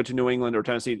City has to go to New England or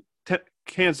Tennessee,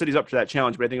 Kansas City's up to that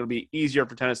challenge. But I think it'll be easier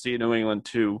for Tennessee and New England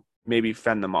to maybe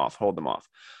fend them off, hold them off.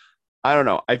 I don't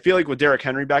know. I feel like with Derrick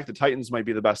Henry back, the Titans might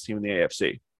be the best team in the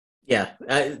AFC. Yeah,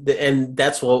 and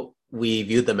that's what we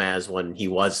viewed them as when he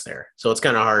was there. So it's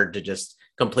kind of hard to just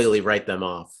completely write them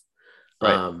off.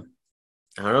 Right. I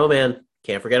don't know, man.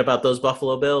 Can't forget about those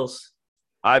Buffalo Bills.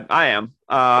 I am.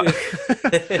 I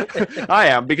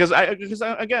am because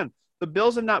again, the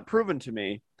Bills have not proven to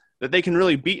me that they can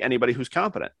really beat anybody who's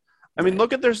competent. I mean,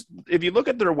 if you look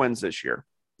at their wins this year,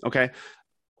 okay,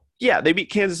 yeah, they beat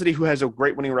Kansas City, who has a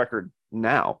great winning record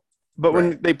now. But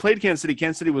when they played Kansas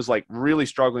City was like really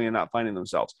struggling and not finding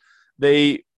themselves.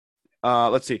 They,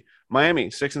 let's see, Miami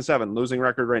 6-7, losing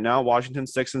record right now. Washington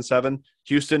 6-7.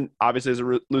 Houston obviously is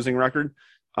a losing record.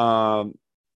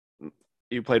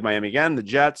 You played Miami again. The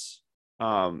Jets,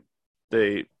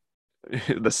 the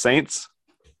Saints.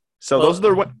 So those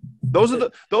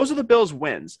are the Bills'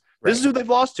 wins. This is who they've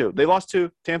lost to. They lost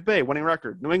to Tampa Bay, winning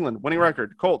record. New England, winning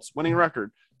record. Colts, winning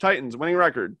record. Titans, winning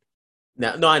record.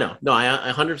 No, I know. No,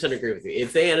 I 100% agree with you.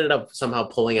 If they ended up somehow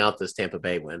pulling out this Tampa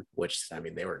Bay win, which, I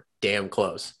mean, they were damn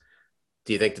close,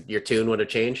 do you think that your tune would have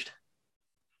changed?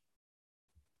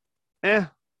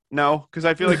 No, because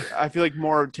I feel like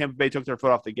more Tampa Bay took their foot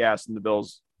off the gas than the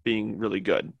Bills being really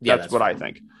good. Yeah, that's what I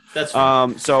think. That's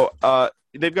fine. So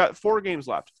they've got 4 games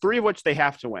left, 3 of which they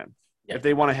have to win if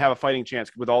they want to have a fighting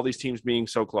chance with all these teams being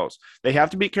so close. They have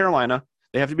to beat Carolina,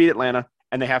 they have to beat Atlanta,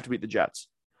 and they have to beat the Jets.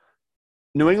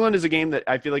 New England is a game that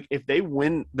I feel like if they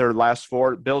win their last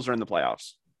 4, Bills are in the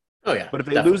playoffs. Oh, yeah. But if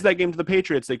they lose that game to the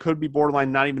Patriots, they could be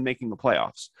borderline not even making the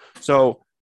playoffs. So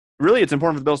really, it's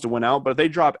important for the Bills to win out. But if they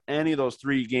drop any of those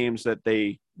 3 games that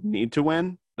they need to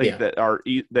win,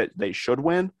 that they should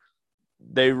win,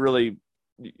 they really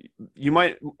 – you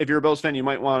might – if you're a Bills fan, you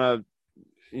might want to,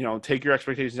 take your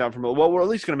expectations down from, well, we're at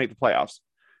least going to make the playoffs.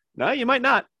 No, you might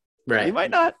not. Right. You might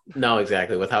not. No,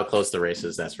 exactly. With how close the race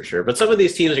is, that's for sure. But some of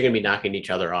these teams are going to be knocking each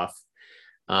other off.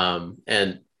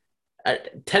 And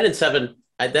at 10-7,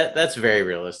 that's very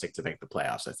realistic to make the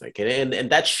playoffs, I think.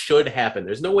 And that should happen.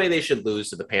 There's no way they should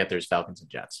lose to the Panthers, Falcons, and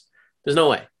Jets. There's no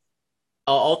way.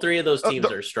 All 3 of those teams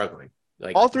are struggling.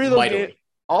 Like all 3 of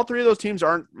those teams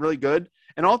aren't really good,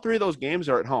 and all 3 of those games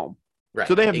are at home. Right.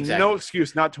 So they have no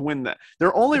excuse not to win that.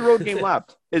 Their only road game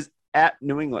left is at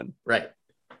New England. Right.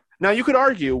 Now, you could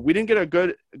argue we didn't get a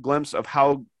good glimpse of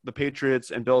how the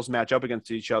Patriots and Bills match up against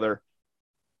each other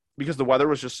because the weather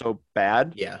was just so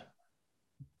bad. Yeah.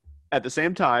 At the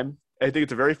same time, I think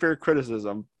it's a very fair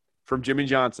criticism from Jimmy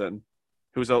Johnson,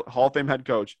 who's a Hall of Fame head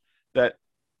coach, that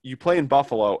you play in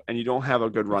Buffalo and you don't have a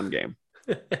good run game.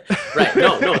 Right.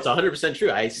 No, it's 100%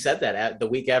 true. I said that the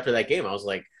week after that game. I was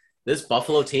like, this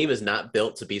Buffalo team is not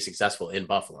built to be successful in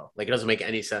Buffalo. Like, it doesn't make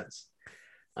any sense.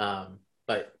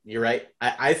 But you're right.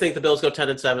 I think the Bills go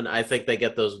 10-7. I think they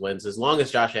get those wins as long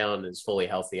as Josh Allen is fully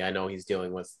healthy. I know he's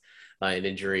dealing with an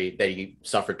injury that he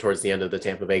suffered towards the end of the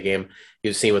Tampa Bay game. He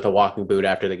was seen with a walking boot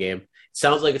after the game. It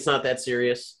sounds like it's not that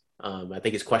serious. I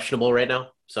think he's questionable right now.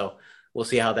 So we'll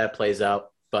see how that plays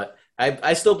out. But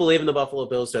I still believe in the Buffalo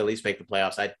Bills to at least make the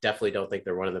playoffs. I definitely don't think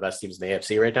they're one of the best teams in the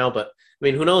AFC right now. But, I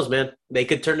mean, who knows, man? They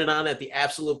could turn it on at the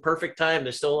absolute perfect time.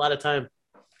 There's still a lot of time.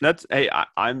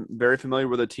 I'm very familiar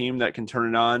with a team that can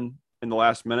turn it on in the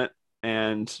last minute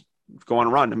and go on a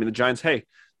run. I mean, the Giants,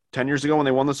 10 years ago when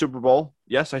they won the Super Bowl,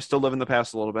 yes, I still live in the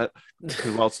past a little bit.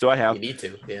 Who else do I have? You need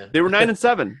to, yeah. They were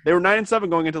 9-7. They were 9-7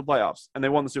 going into the playoffs, and they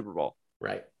won the Super Bowl.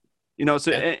 Right.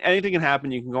 So anything can happen.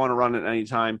 You can go on a run at any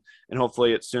time, and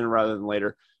hopefully it's sooner rather than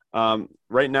later.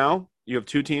 Right now, you have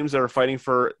 2 teams that are fighting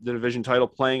for the division title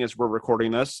playing as we're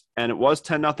recording this, and it was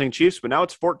 10-0 Chiefs, but now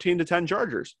it's 14-10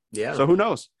 Chargers. Yeah. So who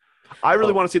knows? I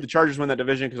really want to see the Chargers win that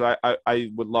division because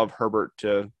I would love Herbert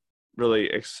to really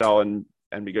excel and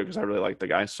be good because I really like the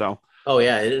guy. So. Oh,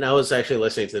 yeah. And I was actually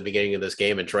listening to the beginning of this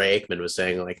game, and Troy Aikman was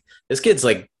saying, like, this kid's,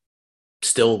 like,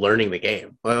 still learning the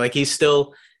game. Like, he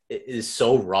still is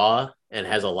so raw and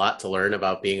has a lot to learn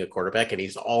about being a quarterback, and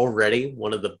he's already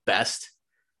one of the best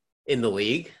in the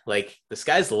league. Like, the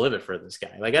sky's the limit for this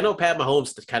guy. Like, I know Pat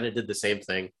Mahomes kind of did the same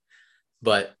thing,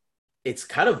 but it's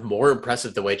kind of more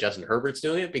impressive the way Justin Herbert's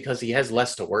doing it because he has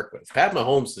less to work with. Pat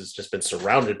Mahomes has just been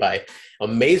surrounded by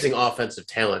amazing offensive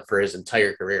talent for his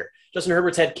entire career. Justin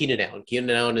Herbert's had Keenan Allen.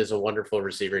 Keenan Allen is a wonderful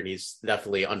receiver, and he's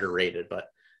definitely underrated. But,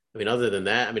 I mean, other than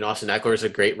that, I mean, Austin Eckler is a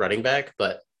great running back,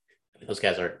 but those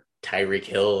guys are Tyreek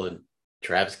Hill and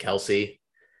Travis Kelce.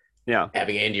 Yeah.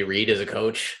 Having Andy Reid as a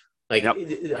coach. Like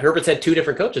Yep. Herbert's had 2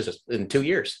 different coaches in 2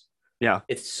 years. Yeah.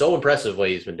 It's so impressive what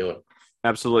he's been doing.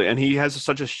 Absolutely. And he has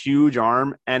such a huge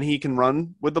arm, and he can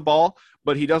run with the ball,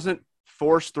 but he doesn't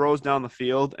force throws down the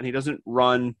field, and he doesn't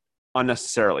run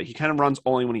unnecessarily. He kind of runs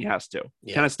only when he has to.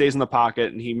 He kind of stays in the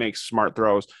pocket, and he makes smart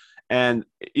throws. And,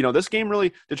 this game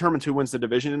really determines who wins the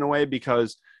division in a way,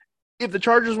 because if the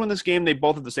Chargers win this game, they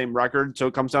both have the same record, so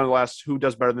it comes down to the last who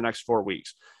does better the next 4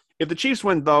 weeks. If the Chiefs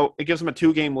win, though, it gives them a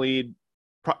 2-game lead,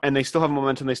 and they still have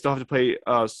momentum. They still have to play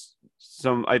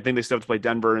I think they still have to play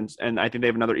Denver, and I think they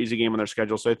have another easy game on their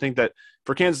schedule. So I think that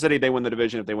for Kansas City, they win the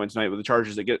division if they win tonight. With the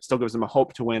Chargers, still gives them a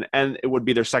hope to win, and it would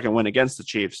be their second win against the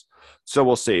Chiefs. So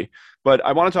we'll see. But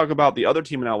I want to talk about the other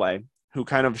team in LA who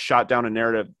kind of shot down a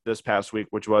narrative this past week,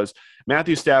 which was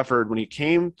Matthew Stafford. When he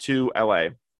came to LA,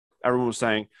 everyone was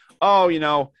saying, oh,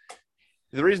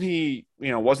 the reason he,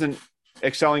 wasn't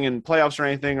excelling in playoffs or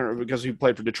anything, or because he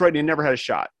played for Detroit, he never had a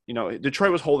shot.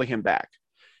 Detroit was holding him back.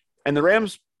 And the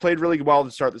Rams played really well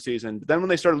to start the season. But then when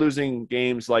they started losing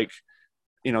games like,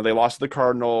 they lost to the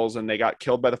Cardinals and they got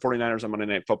killed by the 49ers on Monday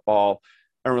Night Football,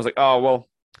 everyone was like, oh, well,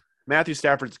 Matthew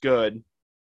Stafford's good,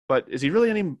 but is he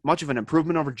really much of an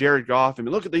improvement over Jared Goff? I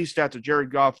mean, look at these stats of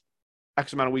Jared Goff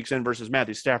X amount of weeks in versus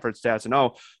Matthew Stafford's stats.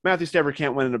 And, Matthew Stafford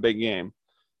can't win in a big game.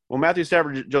 Well, Matthew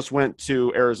Stafford just went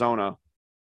to Arizona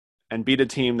and beat a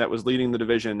team that was leading the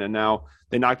division, and now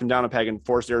they knocked him down a peg and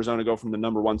forced Arizona to go from the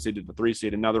number 1 seed to the 3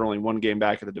 seed, and now they're only 1 game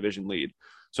back at the division lead.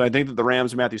 So I think that the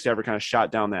Rams and Matthew Stafford kind of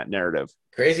shot down that narrative.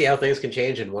 Crazy how things can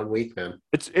change in 1 week, man.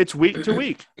 It's week to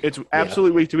week. It's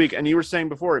absolutely week to week. And you were saying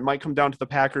before, it might come down to the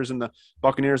Packers and the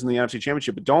Buccaneers in the NFC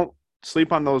Championship, but don't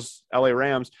sleep on those LA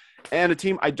Rams. And a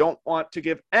team I don't want to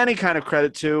give any kind of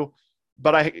credit to,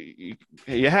 but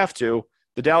you have to.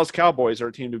 The Dallas Cowboys are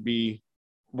a team to be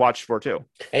watched for too.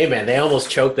 Hey, man, they almost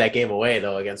choked that game away,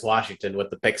 though, against Washington with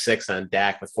the pick 6 on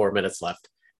Dak with 4 minutes left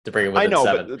to bring it within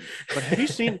 7. But have you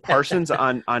seen Parsons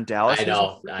on Dallas? I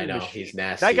know. He's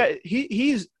nasty. That guy,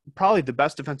 he's probably the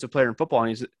best defensive player in football, and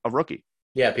he's a rookie.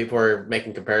 Yeah, people are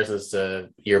making comparisons to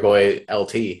your boy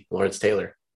LT, Lawrence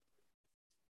Taylor.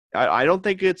 I don't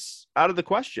think it's out of the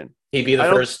question. He'd be the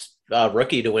first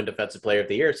rookie to win Defensive Player of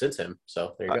the Year since him.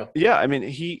 So there you go. Yeah, I mean,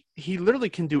 he literally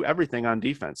can do everything on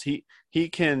defense. He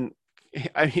can.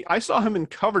 I saw him in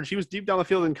coverage. He was deep down the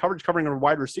field in coverage, covering a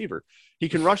wide receiver. He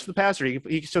can rush the passer. He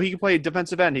can play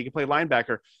defensive end. He can play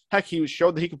linebacker. Heck, he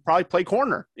showed that he could probably play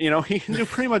corner. He can do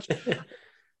pretty much.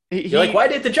 You're like, why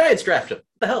did the Giants draft him?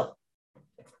 What the hell?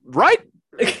 Right?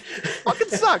 Fucking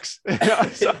sucks.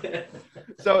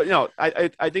 So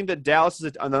I think that Dallas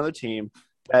is another team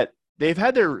that they've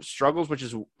had their struggles, which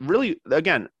is really,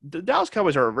 again, the Dallas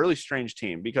Cowboys are a really strange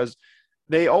team because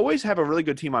they always have a really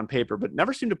good team on paper, but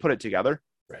never seem to put it together.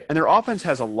 Right. And their offense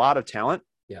has a lot of talent.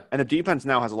 Yeah. And the defense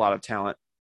now has a lot of talent.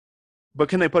 But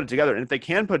can they put it together? And if they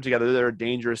can put it together, they're a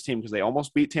dangerous team because they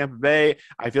almost beat Tampa Bay.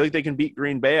 I feel like they can beat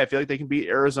Green Bay. I feel like they can beat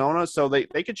Arizona. So they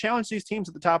could challenge these teams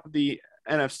at the top of the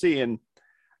NFC. And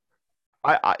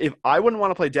if I wouldn't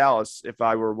want to play Dallas if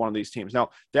I were one of these teams. Now,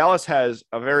 Dallas has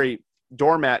a very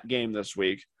doormat game this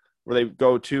week where they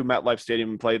go to MetLife Stadium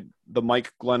and play the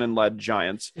Mike Glennon-led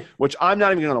Giants, which I'm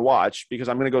not even going to watch because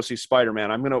I'm going to go see Spider-Man.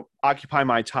 I'm going to occupy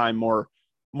my time more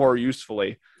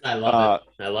usefully. I love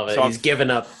it. So he's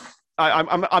given up.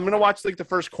 I'm going to watch like the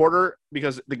first quarter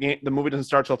because the movie doesn't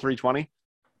start till 3:20.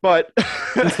 But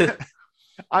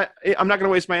I'm not going to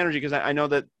waste my energy because I know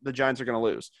that the Giants are going to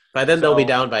lose. By then they'll be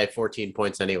down by 14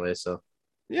 points anyway. So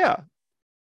yeah.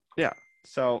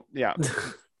 So yeah,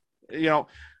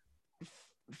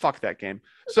 fuck that game.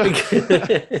 So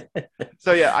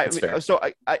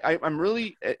I'm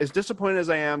really as disappointed as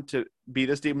I am to be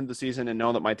this deep into the season and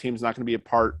know that my team's not going to be a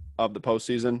part of the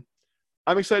postseason.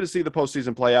 I'm excited to see the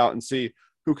postseason play out and see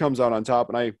who comes out on top.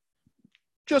 And I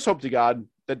just hope to God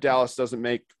that Dallas doesn't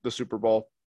make the Super Bowl.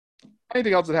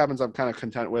 Anything else that happens, I'm kind of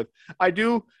content with. I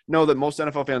do know that most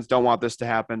NFL fans don't want this to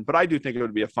happen, but I do think it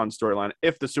would be a fun storyline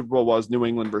if the Super Bowl was New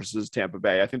England versus Tampa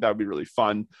Bay. I think that would be really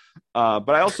fun. But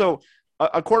I also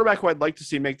a quarterback who I'd like to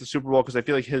see make the Super Bowl because I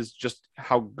feel like just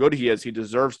how good he is, he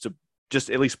deserves to just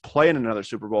at least play in another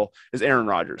Super Bowl is Aaron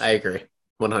Rodgers. I agree,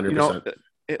 100%.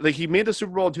 Like he made the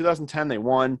Super Bowl in 2010, they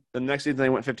won. The next season they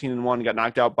went 15-1 and got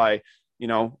knocked out by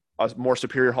a more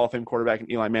superior Hall of Fame quarterback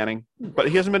in Eli Manning, but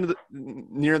he hasn't been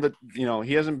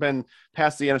he hasn't been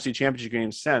past the NFC Championship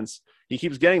game since. He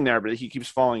keeps getting there, but he keeps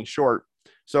falling short.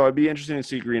 So it'd be interesting to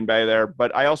see Green Bay there.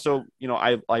 But I also,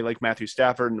 I like Matthew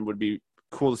Stafford, and it would be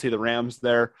cool to see the Rams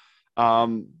there. I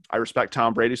respect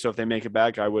Tom Brady, so if they make it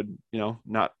back, I would,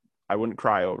 I wouldn't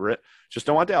cry over it. Just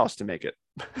don't want Dallas to make it.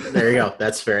 There you go.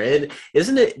 That's fair. And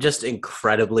isn't it just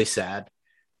incredibly sad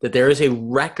that there is a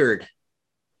record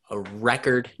a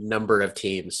record number of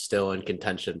teams still in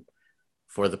contention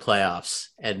for the playoffs,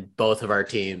 and both of our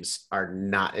teams are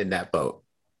not in that boat.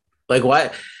 Like,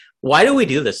 why do we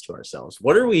do this to ourselves?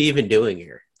 What are we even doing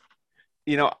here?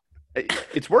 You know,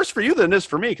 it's worse for you than it is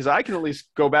for me because I can at least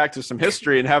go back to some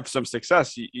history and have some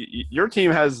success. Your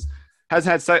team has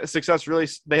had success. Really,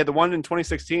 they had the one in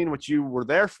 2016, which you were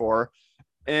there for,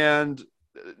 and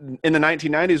in the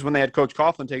 1990s when they had Coach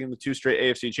Coughlin taking the 2 straight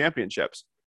AFC championships.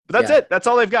 But that's it. That's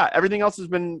all they've got. Everything else has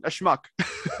been a schmuck.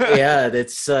 Yeah,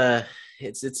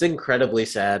 it's incredibly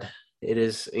sad. It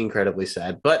is incredibly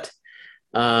sad, but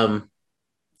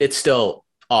it's still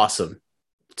awesome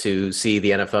to see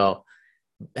the NFL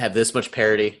have this much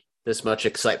parity, this much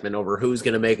excitement over who's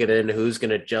going to make it in, who's going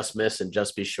to just miss and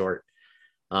just be short.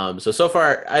 So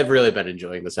far, I've really been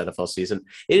enjoying this NFL season.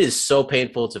 It is so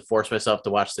painful to force myself to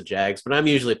watch the Jags, but I'm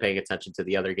usually paying attention to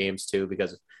the other games too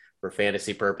because for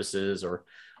fantasy purposes or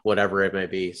whatever it may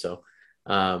be. So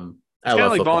It's kind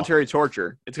of like football. Voluntary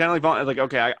torture. It's kind of like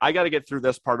okay, I got to get through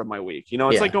this part of my week. You know,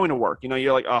 it's like going to work. You know,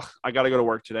 you're like, oh, I got to go to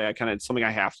work today. It's something I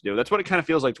have to do. That's what it kind of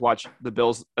feels like to watch the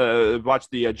Bills, watch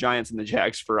the Giants and the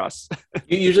Jags for us.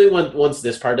 Usually, once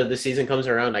this part of the season comes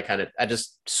around, I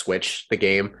just switch the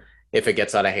game if it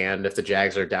gets out of hand. If the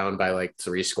Jags are down by like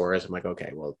 3 scores, I'm like,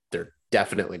 okay, well, they're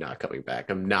definitely not coming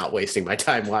back. I'm not wasting my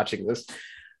time watching this.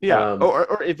 Yeah,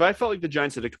 or if I felt like the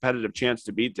Giants had a competitive chance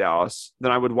to beat Dallas,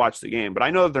 then I would watch the game. But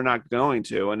I know that they're not going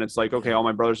to, and it's like, okay, all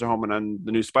my brothers are home, and then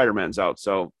the new Spider-Man's out,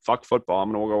 so fuck football.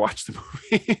 I'm gonna go watch the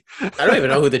movie. I don't even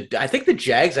know I think the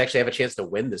Jags actually have a chance to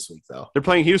win this week, though. They're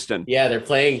playing Houston. Yeah, they're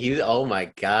playing Houston. Oh my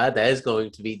God, that is going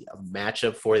to be a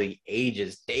matchup for the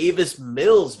ages. Davis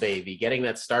Mills, baby, getting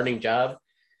that starting job.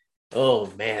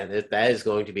 Oh man, that is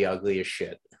going to be ugly as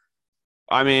shit.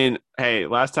 I mean, hey,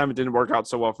 last time it didn't work out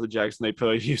so well for the Jags and they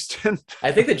played Houston.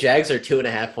 I think the Jags are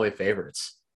 2.5-point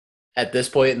favorites. At this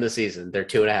point in the season, they're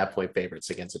 2.5-point favorites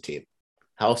against a team.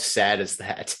 How sad is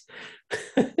that?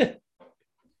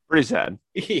 Pretty sad.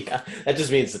 Yeah, that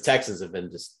just means the Texans have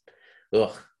been just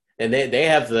ugh. And they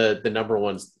have the number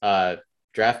 1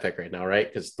 draft pick right now, right?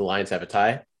 Because the Lions have a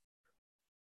tie.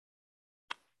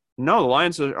 No, the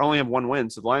Lions only have 1 win,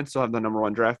 so the Lions still have the number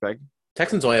 1 draft pick.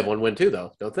 Texans only have 1 win too,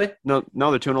 though, don't they? No,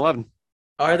 they're 2-11.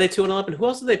 Are they 2-11? Who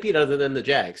else did they beat other than the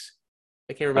Jags?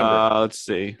 I can't remember. Let's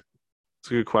see. It's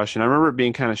a good question. I remember it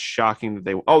being kind of shocking that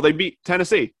they beat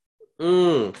Tennessee.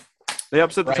 They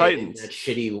upset the Titans. That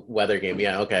shitty weather game.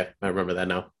 Yeah, okay. I remember that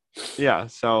now. Yeah,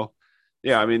 so,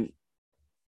 yeah, I mean.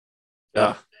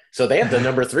 So they have the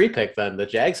number 3 pick then. The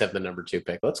Jags have the number 2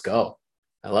 pick. Let's go.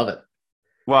 I love it.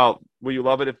 Well, will you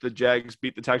love it if the Jags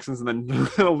beat the Texans and then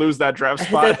lose that draft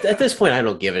spot? At this point, I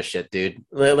don't give a shit, dude.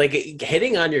 Like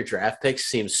hitting on your draft picks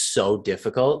seems so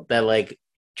difficult that like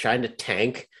trying to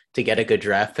tank to get a good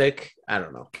draft pick. I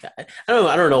don't know.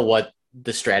 I don't know what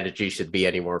the strategy should be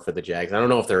anymore for the Jags. I don't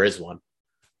know if there is one.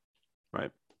 Right.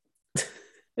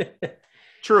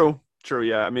 True.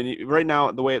 Yeah. I mean, right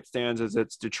now the way it stands is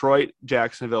it's Detroit,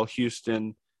 Jacksonville,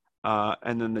 Houston,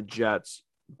 and then the Jets.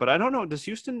 But I don't know. Did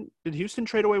Houston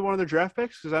trade away one of their draft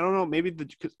picks? Because I don't know. Maybe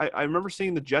because I remember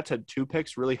seeing the Jets had 2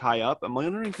 picks really high up. I'm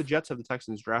wondering if the Jets have the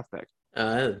Texans draft pick.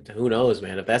 Who knows,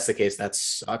 man? If that's the case, that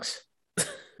sucks.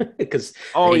 Because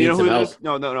you know who it is?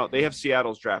 No. They have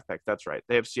Seattle's draft pick. That's right.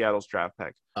 They have Seattle's draft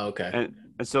pick. Okay.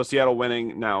 And so Seattle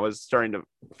winning now is starting to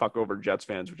fuck over Jets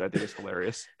fans, which I think is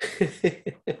hilarious.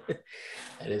 That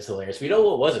is hilarious. We know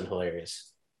what wasn't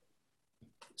hilarious?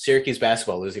 Syracuse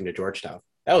basketball losing to Georgetown.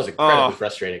 That was incredibly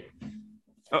frustrating.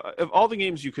 Of all the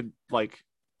games you could you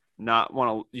don't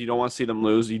want to see them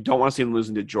lose. You don't want to see them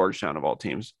losing to Georgetown of all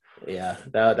teams. Yeah,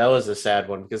 that was a sad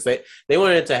one because they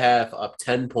went into half up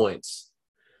 10 points,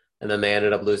 and then they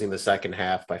ended up losing the second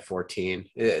half by 14.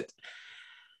 You've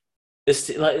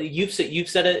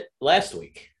said it last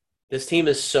week. This team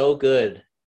is so good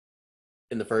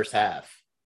in the first half.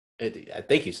 I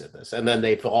think you said this, and then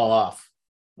they fall off.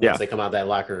 Once they come out of that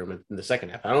locker room in the second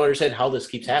half. I don't understand how this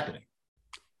keeps happening.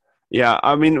 Yeah,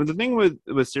 I mean, the thing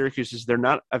with Syracuse is they're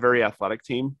not a very athletic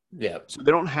team. Yeah. So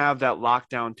they don't have that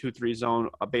lockdown 2-3 zone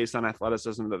based on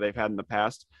athleticism that they've had in the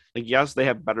past. Like, yes, they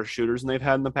have better shooters than they've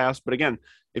had in the past. But again,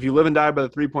 if you live and die by the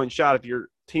 3-point shot, if your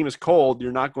team is cold,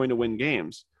 you're not going to win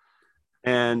games.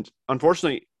 And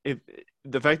unfortunately, if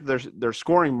the fact that they're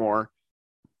scoring more,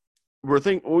 I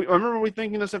remember we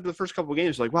thinking this after the first couple of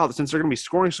games, like, wow, since they're going to be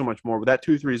scoring so much more with that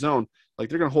 2-3 zone, like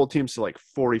they're going to hold teams to like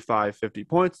 45, 50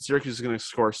 points. Syracuse is going to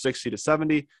score 60 to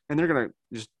 70, and they're going to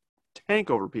just tank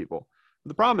over people. But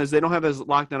the problem is they don't have as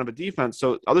lockdown of a defense,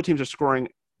 so other teams are scoring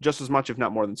just as much, if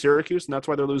not more, than Syracuse, and that's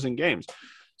why they're losing games.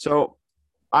 So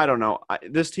I don't know.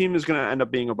 This team is going to end up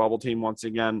being a bubble team once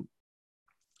again.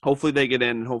 hopefully they get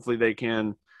in, and hopefully they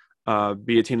can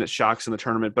be a team that shocks in the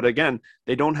tournament. But again,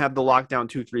 they don't have the lockdown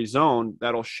 2-3 zone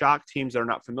that'll shock teams that are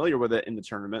not familiar with it in the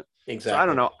tournament. Exactly. So I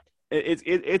don't know.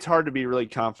 It's hard to be really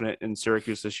confident in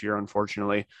Syracuse this year,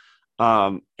 unfortunately. Hey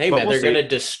man, they're going to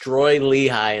destroy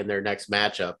Lehigh in their next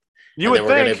matchup. You would think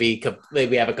we're going to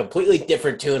maybe have a completely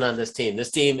different tune on this team. This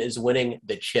team is winning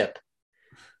the chip.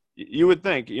 You would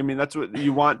think. I mean, that's what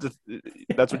you want.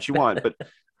 That's what you want.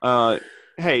 But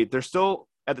hey, they're still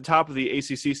at the top of the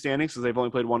ACC standings because they've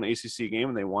only played one ACC game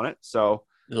and they won it. So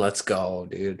let's go,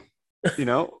 dude.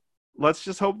 Let's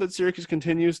just hope that Syracuse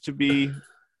continues to be,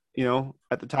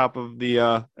 at the top of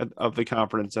the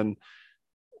conference, and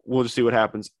we'll just see what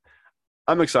happens.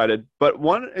 I'm excited. But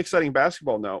one exciting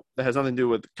basketball note that has nothing to do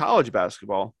with college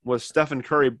basketball was Stephen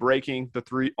Curry breaking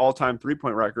the all-time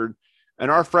three-point record, and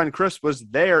our friend Chris was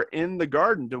there in the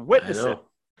Garden to witness it.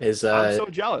 I'm so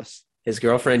jealous. His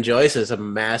girlfriend Joyce is a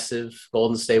massive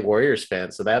Golden State Warriors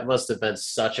fan, so that must have been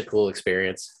such a cool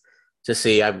experience to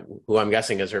see who I'm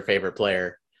guessing is her favorite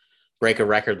player break a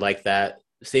record like that.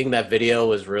 Seeing that video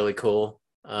was really cool.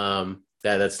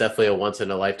 That's definitely a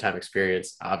once-in-a-lifetime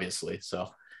experience, obviously.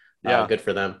 So, yeah, good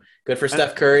for them. Good for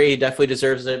Steph Curry. He definitely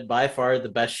deserves it. By far the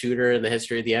best shooter in the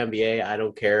history of the NBA. I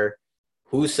don't care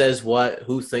who says what,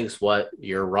 who thinks what.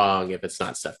 You're wrong if it's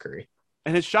not Steph Curry.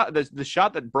 And his shot, the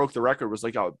shot that broke the record was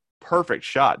like a perfect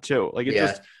shot too. Like it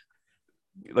just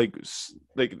like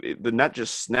the net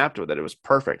just snapped with it. It was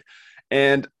perfect.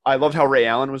 And I loved how Ray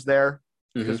Allen was there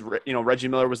because Reggie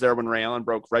Miller was there when Ray Allen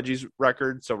broke Reggie's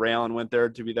record. So Ray Allen went there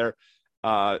to be there.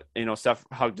 Steph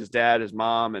hugged his dad, his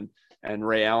mom, and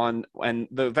Ray Allen. And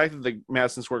the fact that the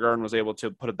Madison Square Garden was able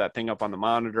to put that thing up on the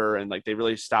monitor and like they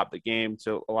really stopped the game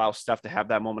to allow Steph to have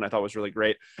that moment, I thought was really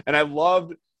great. And I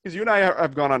loved, because you and I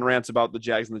have gone on rants about the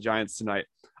Jags and the Giants tonight.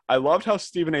 I loved how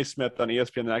Stephen A. Smith on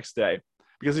ESPN the next day,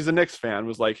 because he's a Knicks fan,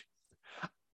 was like,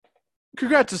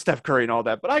 congrats to Steph Curry and all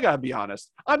that, but I got to be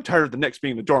honest, I'm tired of the Knicks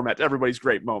being the doormat to everybody's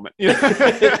great moment.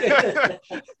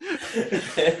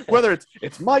 Whether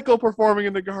it's Michael performing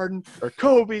in the Garden or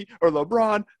Kobe or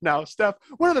LeBron, now Steph,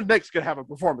 when are the Knicks going to have a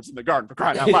performance in the Garden, for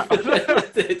crying out loud?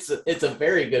 It's a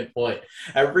very good point.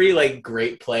 Every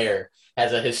great player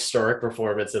has a historic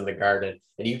performance in the Garden,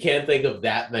 and you can't think of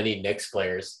that many Knicks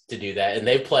players to do that, and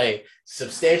they play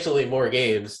substantially more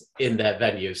games in that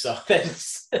venue. So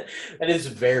that is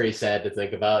very sad to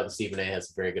think about, and Stephen A. has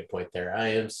a very good point there. I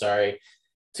am sorry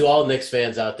to all Knicks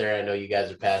fans out there. I know you guys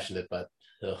are passionate, but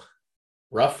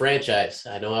rough franchise.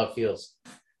 I know how it feels.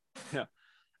 Yeah,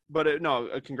 but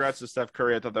congrats to Steph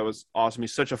Curry. I thought that was awesome.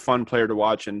 He's such a fun player to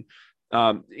watch, and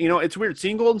it's weird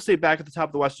seeing Golden State back at the top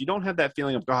of the West. You don't have that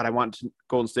feeling of, God, I want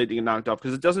Golden State to get knocked off,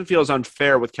 because it doesn't feel as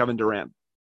unfair with Kevin Durant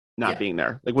not being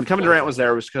there. Like when Kevin Durant was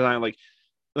there, it was because I'm like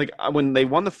when they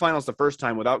won the finals the first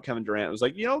time without Kevin Durant, it was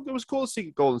like, it was cool to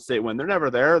see Golden State win. They're never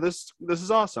there. This is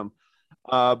awesome.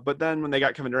 But then when they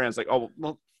got Kevin Durant, it's like, oh,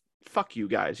 well, fuck you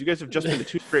guys. You guys have just been to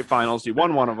 2 straight finals. You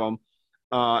won one of them.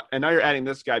 And now you're adding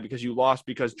this guy because you lost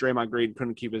because Draymond Green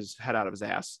couldn't keep his head out of his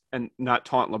ass and not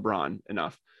taunt LeBron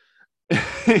enough.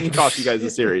 He cost you guys the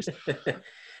series.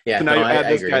 Yeah. So now you add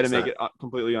this guy to make it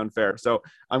completely unfair. So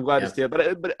I'm glad to see it.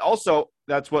 But also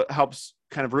that's what helps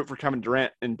kind of root for Kevin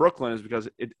Durant in Brooklyn, is because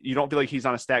you don't feel like he's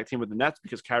on a stacked team with the Nets,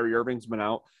 because Kyrie Irving's been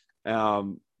out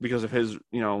because of his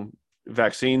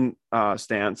vaccine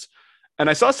stance. And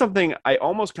I saw something, I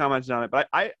almost commented on it, but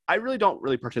I really don't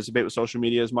really participate with social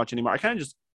media as much anymore. I kind of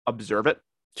just observe it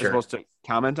as opposed to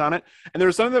comment on it. And there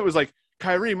was something that was like,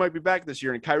 Kyrie might be back this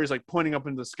year, and Kyrie's like pointing up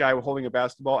into the sky holding a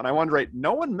basketball, and I wanted to write,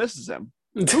 no one misses him.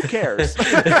 Who cares?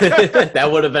 That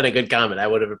would have been a good comment. I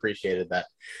would have appreciated that.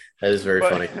 That is very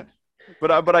funny.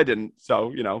 But I didn't. So,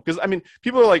 because I mean,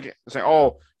 people are like saying,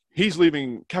 oh, he's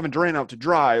leaving Kevin Durant out to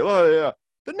dry. Oh, yeah.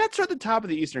 The Nets are at the top of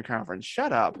the Eastern Conference.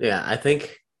 Shut up. Yeah, I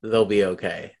think they'll be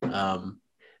okay. I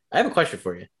have a question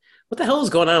for you. What the hell is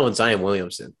going on with Zion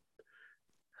Williamson?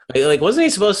 Like, wasn't he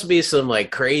supposed to be some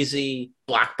crazy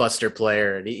blockbuster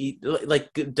player? And he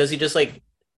does he just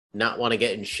not want to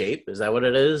get in shape? Is that what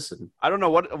it is? I don't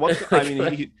know what I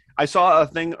mean. I saw a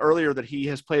thing earlier that he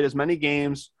has played as many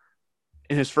games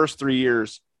in his first 3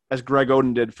 years as Greg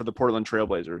Oden did for the Portland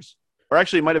Trailblazers. Or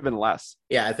actually, it might have been less.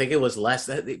 Yeah, I think it was less.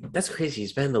 That's crazy.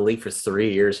 He's been in the league for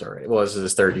 3 years already. Well, this is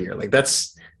his 3rd year.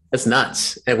 That's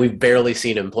nuts. And we've barely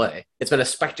seen him play. It's been a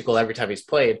spectacle every time he's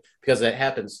played, because it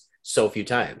happens so few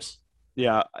times.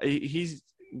 Yeah, he's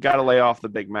got to lay off the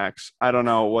Big Macs. I don't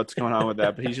know what's going on with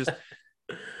that, but he's just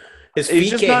his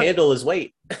feet can't handle his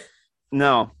weight.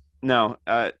 No.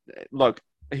 Look,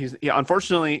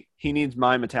 unfortunately he needs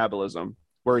my metabolism,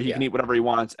 where he can eat whatever he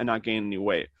wants and not gain any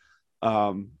weight.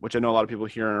 which I know a lot of people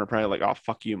here are probably like, "Oh,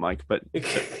 fuck you, Mike," but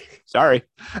sorry.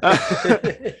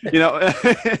 You know,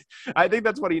 I think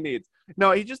that's what he needs.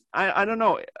 No, he just I don't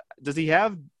know. Does he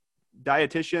have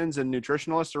dietitians and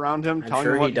nutritionalists around him? I'm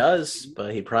sure he does,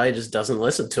 but he probably just doesn't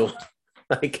listen to him.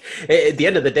 Like at the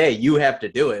end of the day, you have to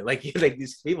do it. Like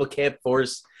these people can't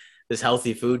force this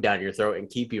healthy food down your throat and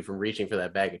keep you from reaching for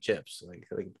that bag of chips.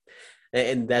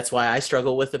 And that's why I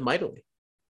struggle with it mightily.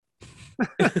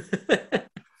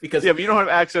 Because but you don't have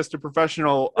access to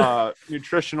professional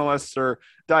nutritionalists or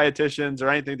dietitians or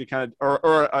anything to kind of,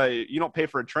 or you don't pay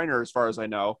for a trainer, as far as I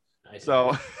know.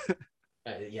 So,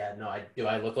 do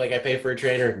I look like I pay for a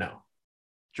trainer? No.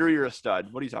 Drew, you're a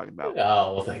stud. What are you talking about?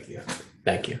 Oh, well, thank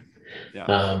you.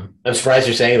 Yeah. I'm surprised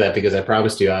you're saying that because I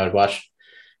promised you I would watch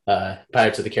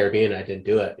Pirates of the Caribbean. I didn't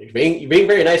do it. You're being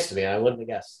very nice to me. I wouldn't have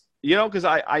guessed. You know, because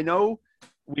I know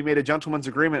we made a gentleman's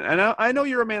agreement, and I know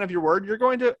you're a man of your word. You're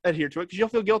going to adhere to it because you'll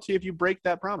feel guilty if you break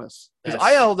that promise. Because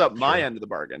I held up my end of the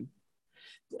bargain.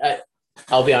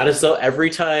 I'll be honest, though. Every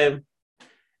time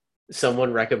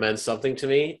someone recommends something to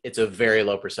me, it's a very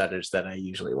low percentage that I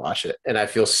usually watch it. And I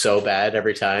feel so bad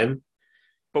every time.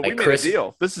 But we made a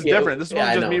deal. This is different. This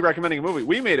wasn't just me recommending a movie.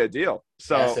 We made a deal.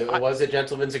 So yes, it was a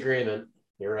gentleman's agreement.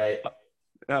 You're right.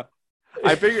 Yeah.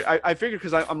 I figured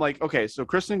because I'm like, okay, so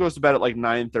Kristen goes to bed at like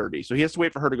 9:30. So he has to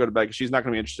wait for her to go to bed because she's not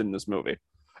going to be interested in this movie.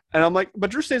 And I'm like,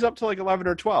 but Drew stays up till like 11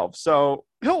 or 12. So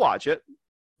he'll watch it.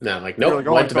 No, like, nope,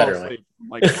 went to bed early. I'm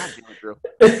like, God damn it, Drew.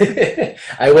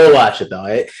 I will watch it, though.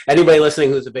 Anybody listening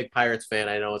who's a big Pirates fan,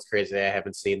 I know it's crazy. I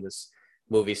haven't seen this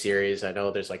movie series. I know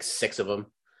there's like 6 of them,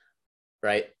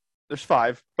 right? There's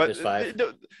 5. But there's 5.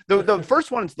 The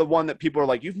first one's the one that people are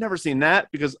like, you've never seen that?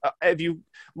 Because if you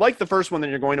like the first one,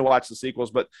 then you're going to watch the sequels.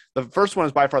 But the first one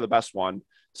is by far the best one.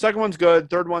 Second one's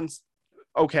good. Third one's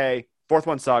okay. Fourth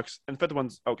one sucks. And fifth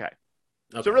one's okay.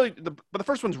 So really, but the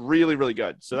first one's really, really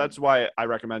good. So that's why I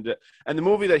recommend it. And the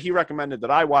movie that he recommended that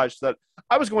I watched that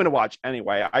I was going to watch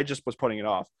anyway, I just was putting it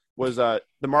off, was the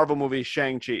Marvel movie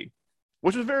Shang-Chi,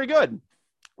 which was very good.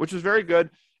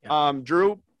 Yeah.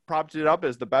 Drew propped it up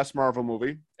as the best Marvel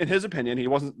movie. In his opinion, he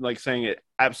wasn't like saying it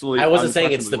absolutely. I wasn't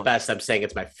saying it's the best. I'm saying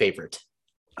it's my favorite.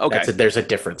 Okay. There's a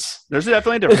difference. There's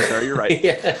definitely a difference there. You're right.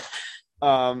 Yeah.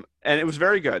 And it was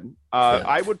very good.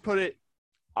 I would put it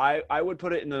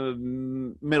in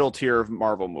the middle tier of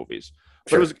Marvel movies.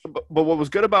 Sure. But what was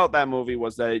good about that movie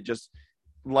was that it just,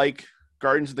 like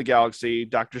Guardians of the Galaxy,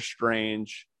 Doctor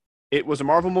Strange, it was a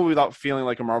Marvel movie without feeling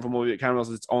like a Marvel movie. It kind of was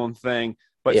its own thing,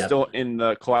 but still in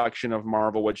the collection of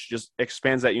Marvel, which just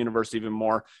expands that universe even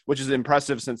more, which is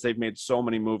impressive since they've made so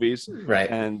many movies. Right.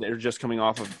 And they're just coming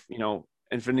off of,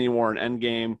 Infinity War and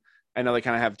Endgame. I know they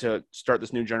kind of have to start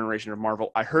this new generation of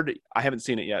Marvel. I haven't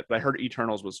seen it yet, but I heard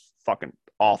Eternals was fucking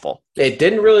awful. It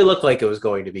didn't really look like it was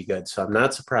going to be good, so I'm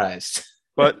not surprised.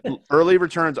 But early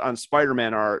returns on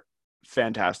Spider-Man are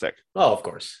fantastic. Oh, of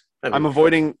course. I'm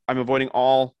avoiding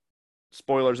all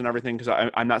spoilers and everything because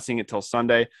I'm not seeing it till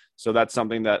Sunday. So that's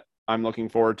something that I'm looking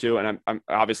forward to. And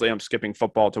I'm skipping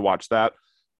football to watch that.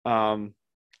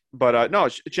 But no,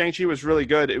 Shang-Chi was really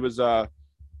good. It was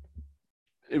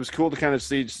cool to kind of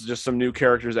see just some new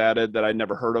characters added that I'd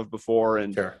never heard of before.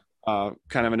 And sure.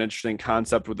 Kind of an interesting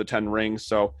concept with the 10 rings.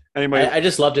 So anyway, I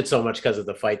just loved it so much because of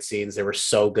the fight scenes. They were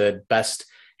so good. Best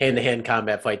hand-to-hand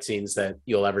combat fight scenes that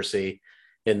you'll ever see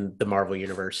in the Marvel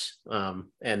universe.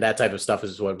 And that type of stuff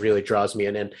is what really draws me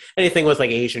in. And anything with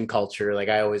like Asian culture, like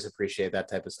I always appreciate that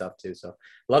type of stuff too. So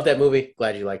love that movie.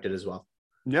 Glad you liked it as well.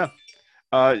 Yeah.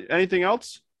 Anything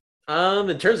else?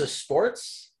 In terms of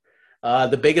sports,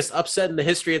 the biggest upset in the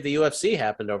history of the UFC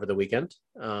happened over the weekend.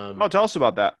 Tell us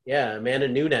about that. Yeah, Amanda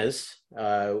Nunes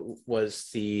was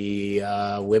the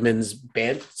women's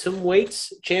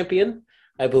bantamweight champion,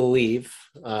 I believe.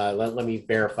 Let me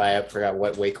verify. I forgot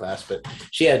what weight class, but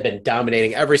she had been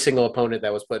dominating every single opponent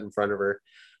that was put in front of her.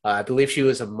 I believe she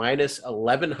was a minus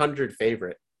 1,100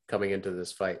 favorite coming into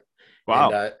this fight.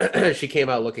 Wow. And she came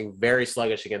out looking very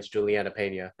sluggish against Juliana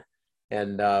Pena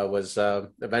and was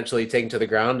eventually taken to the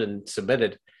ground and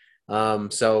submitted.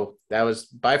 So that was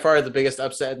by far the biggest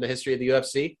upset in the history of the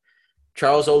UFC.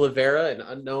 Charles Oliveira, an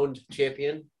unknown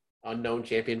champion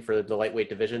for the lightweight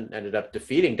division, ended up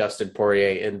defeating Dustin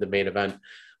Poirier in the main event,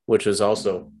 which was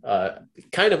also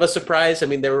kind of a surprise. I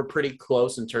mean, they were pretty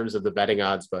close in terms of the betting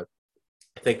odds, but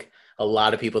I think a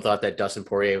lot of people thought that Dustin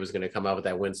Poirier was going to come out with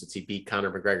that win since he beat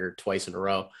Conor McGregor twice in a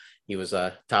row. He was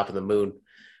top of the moon.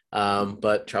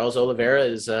 But Charles Oliveira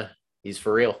he's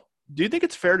for real. Do you think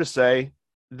it's fair to say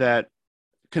that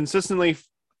consistently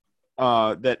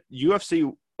that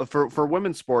UFC for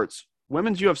women's sports,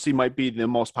 women's UFC might be the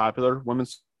most popular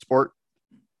women's sport?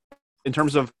 in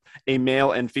terms of a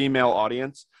male and female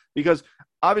audience, because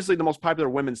obviously the most popular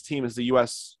women's team is the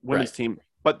U.S. women's team,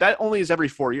 but that only is every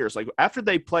 4 years. Like after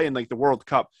they play in like the World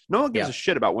Cup, no one gives a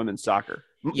shit about women's soccer.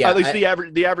 Yeah, at least the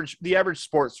average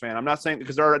sports fan. I'm not saying,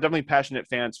 because there are definitely passionate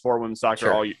fans for women's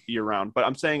soccer all year round, but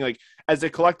I'm saying like as a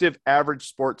collective average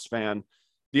sports fan,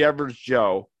 the average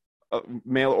Joe,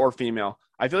 male or female,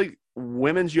 I feel like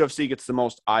women's UFC gets the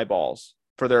most eyeballs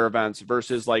for their events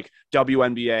versus like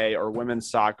WNBA or women's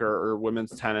soccer or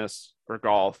women's tennis or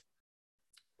golf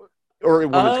or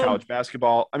women's college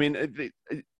basketball. I mean,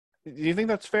 do you think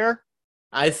that's fair?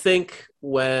 I think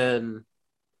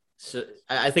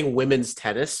I think women's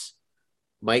tennis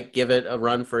might give it a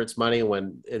run for its money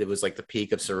when it was like the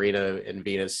peak of Serena and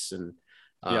Venus and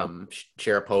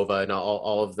Sharapova and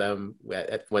all of them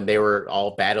when they were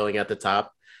all battling at the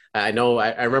top. I know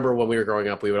I remember when we were growing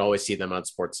up, we would always see them on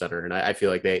SportsCenter, and I feel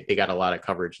like they got a lot of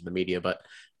coverage in the media. But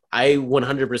I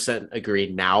 100%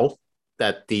 agree now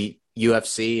that the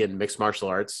UFC and mixed martial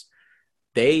arts,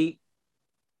 they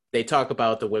talk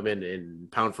about the women in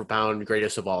pound for pound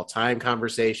greatest of all time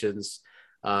conversations.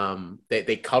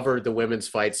 They covered the women's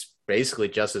fights basically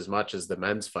just as much as the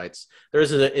men's fights. There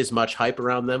isn't as much hype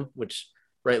around them, which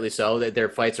rightly so. That their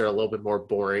fights are a little bit more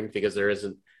boring because there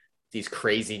isn't these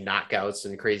crazy knockouts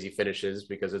and crazy finishes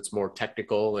because it's more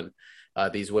technical, and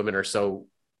these women are so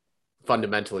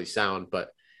fundamentally sound.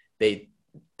 But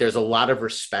there's a lot of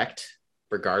respect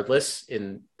regardless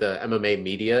in the MMA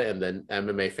media and the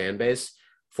MMA fan base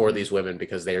for these women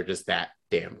because they are just that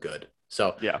damn good.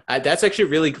 So that's actually a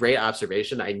really great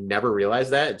observation. I never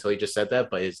realized that until you just said that,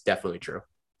 but it's definitely true.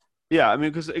 Yeah, I mean,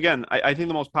 because again, I think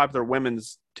the most popular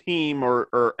women's team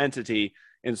or entity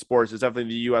in sports is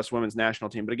definitely the U.S. women's national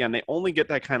team. But again, they only get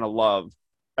that kind of love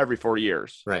every 4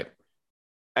 years. Right.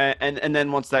 And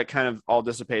then once that kind of all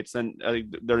dissipates, then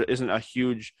there isn't a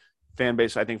huge fan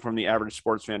base, I think, from the average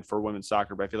sports fan for women's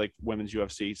soccer. But I feel like women's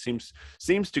UFC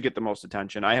seems to get the most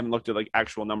attention. I haven't looked at like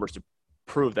actual numbers to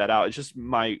prove that out. It's just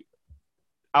my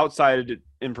outside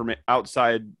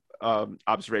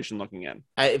observation looking in.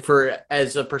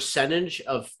 As a percentage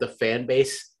of the fan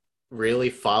base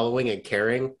really following and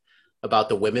caring about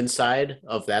the women's side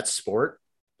of that sport,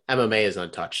 MMA is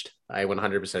untouched. I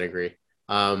 100% agree.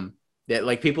 That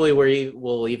like people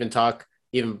will even talk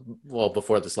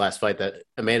before this last fight that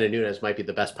Amanda Nunes might be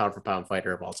the best pound for pound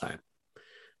fighter of all time,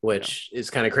 which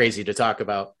is kind of crazy to talk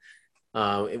about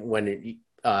when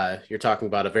you're talking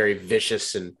about a very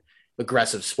vicious and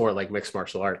aggressive sport like mixed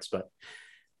martial arts. But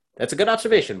that's a good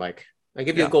observation, Mike. I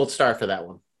give you a gold star for that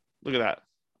one. Look at that.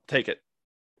 Take it.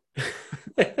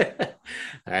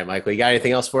 All right, Michael, you got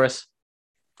anything else for us?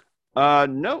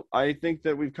 No, I think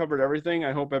that we've covered everything.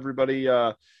 I hope everybody,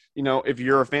 if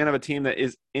you're a fan of a team that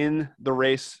is in the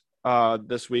race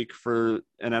this week for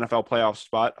an NFL playoff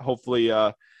spot, hopefully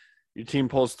your team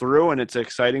pulls through and it's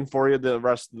exciting for you the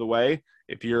rest of the way.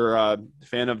 If you're a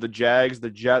fan of the Jags, the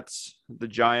Jets, the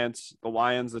Giants, the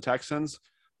Lions, the Texans,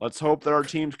 let's hope that our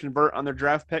teams convert on their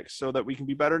draft picks so that we can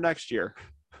be better next year.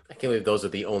 I can't believe those are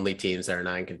the only teams that are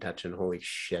not in contention. Holy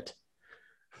shit.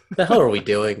 What the hell are we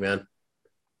doing, man?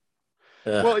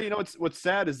 Well, what's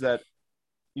sad is that,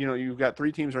 you've got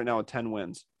 3 teams right now with 10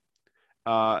 wins.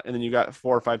 And then you got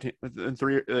 4 or 5 teams,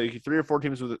 3 or 4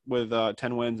 teams with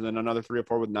 10 wins, and then another 3 or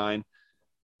 4 with 9.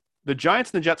 The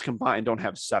Giants and the Jets combined don't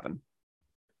have 7.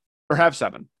 Or have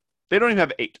 7. They don't even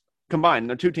have 8 combined.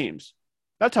 They're 2 teams.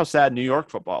 That's how sad New York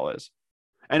football is.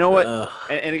 I know what,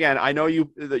 and again, I know you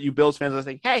Bills fans are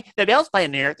saying, hey, the Bills play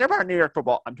in New York. They're part of New York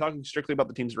football. I'm talking strictly about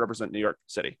the teams that represent New York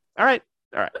City. All right.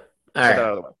 Get that out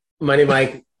of the way. Money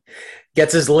Mike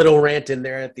gets his little rant in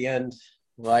there at the end.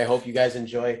 Well, I hope you guys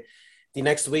enjoy the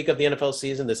next week of the NFL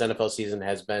season. This NFL season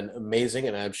has been amazing,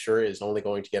 and I'm sure is only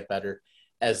going to get better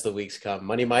as the weeks come.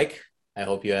 Money Mike, I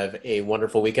hope you have a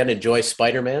wonderful weekend. Enjoy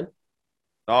Spider-Man.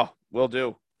 Oh, will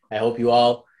do. I hope you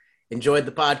all enjoyed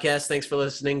the podcast. Thanks for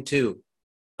listening to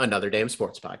Another Damn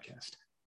Sports Podcast.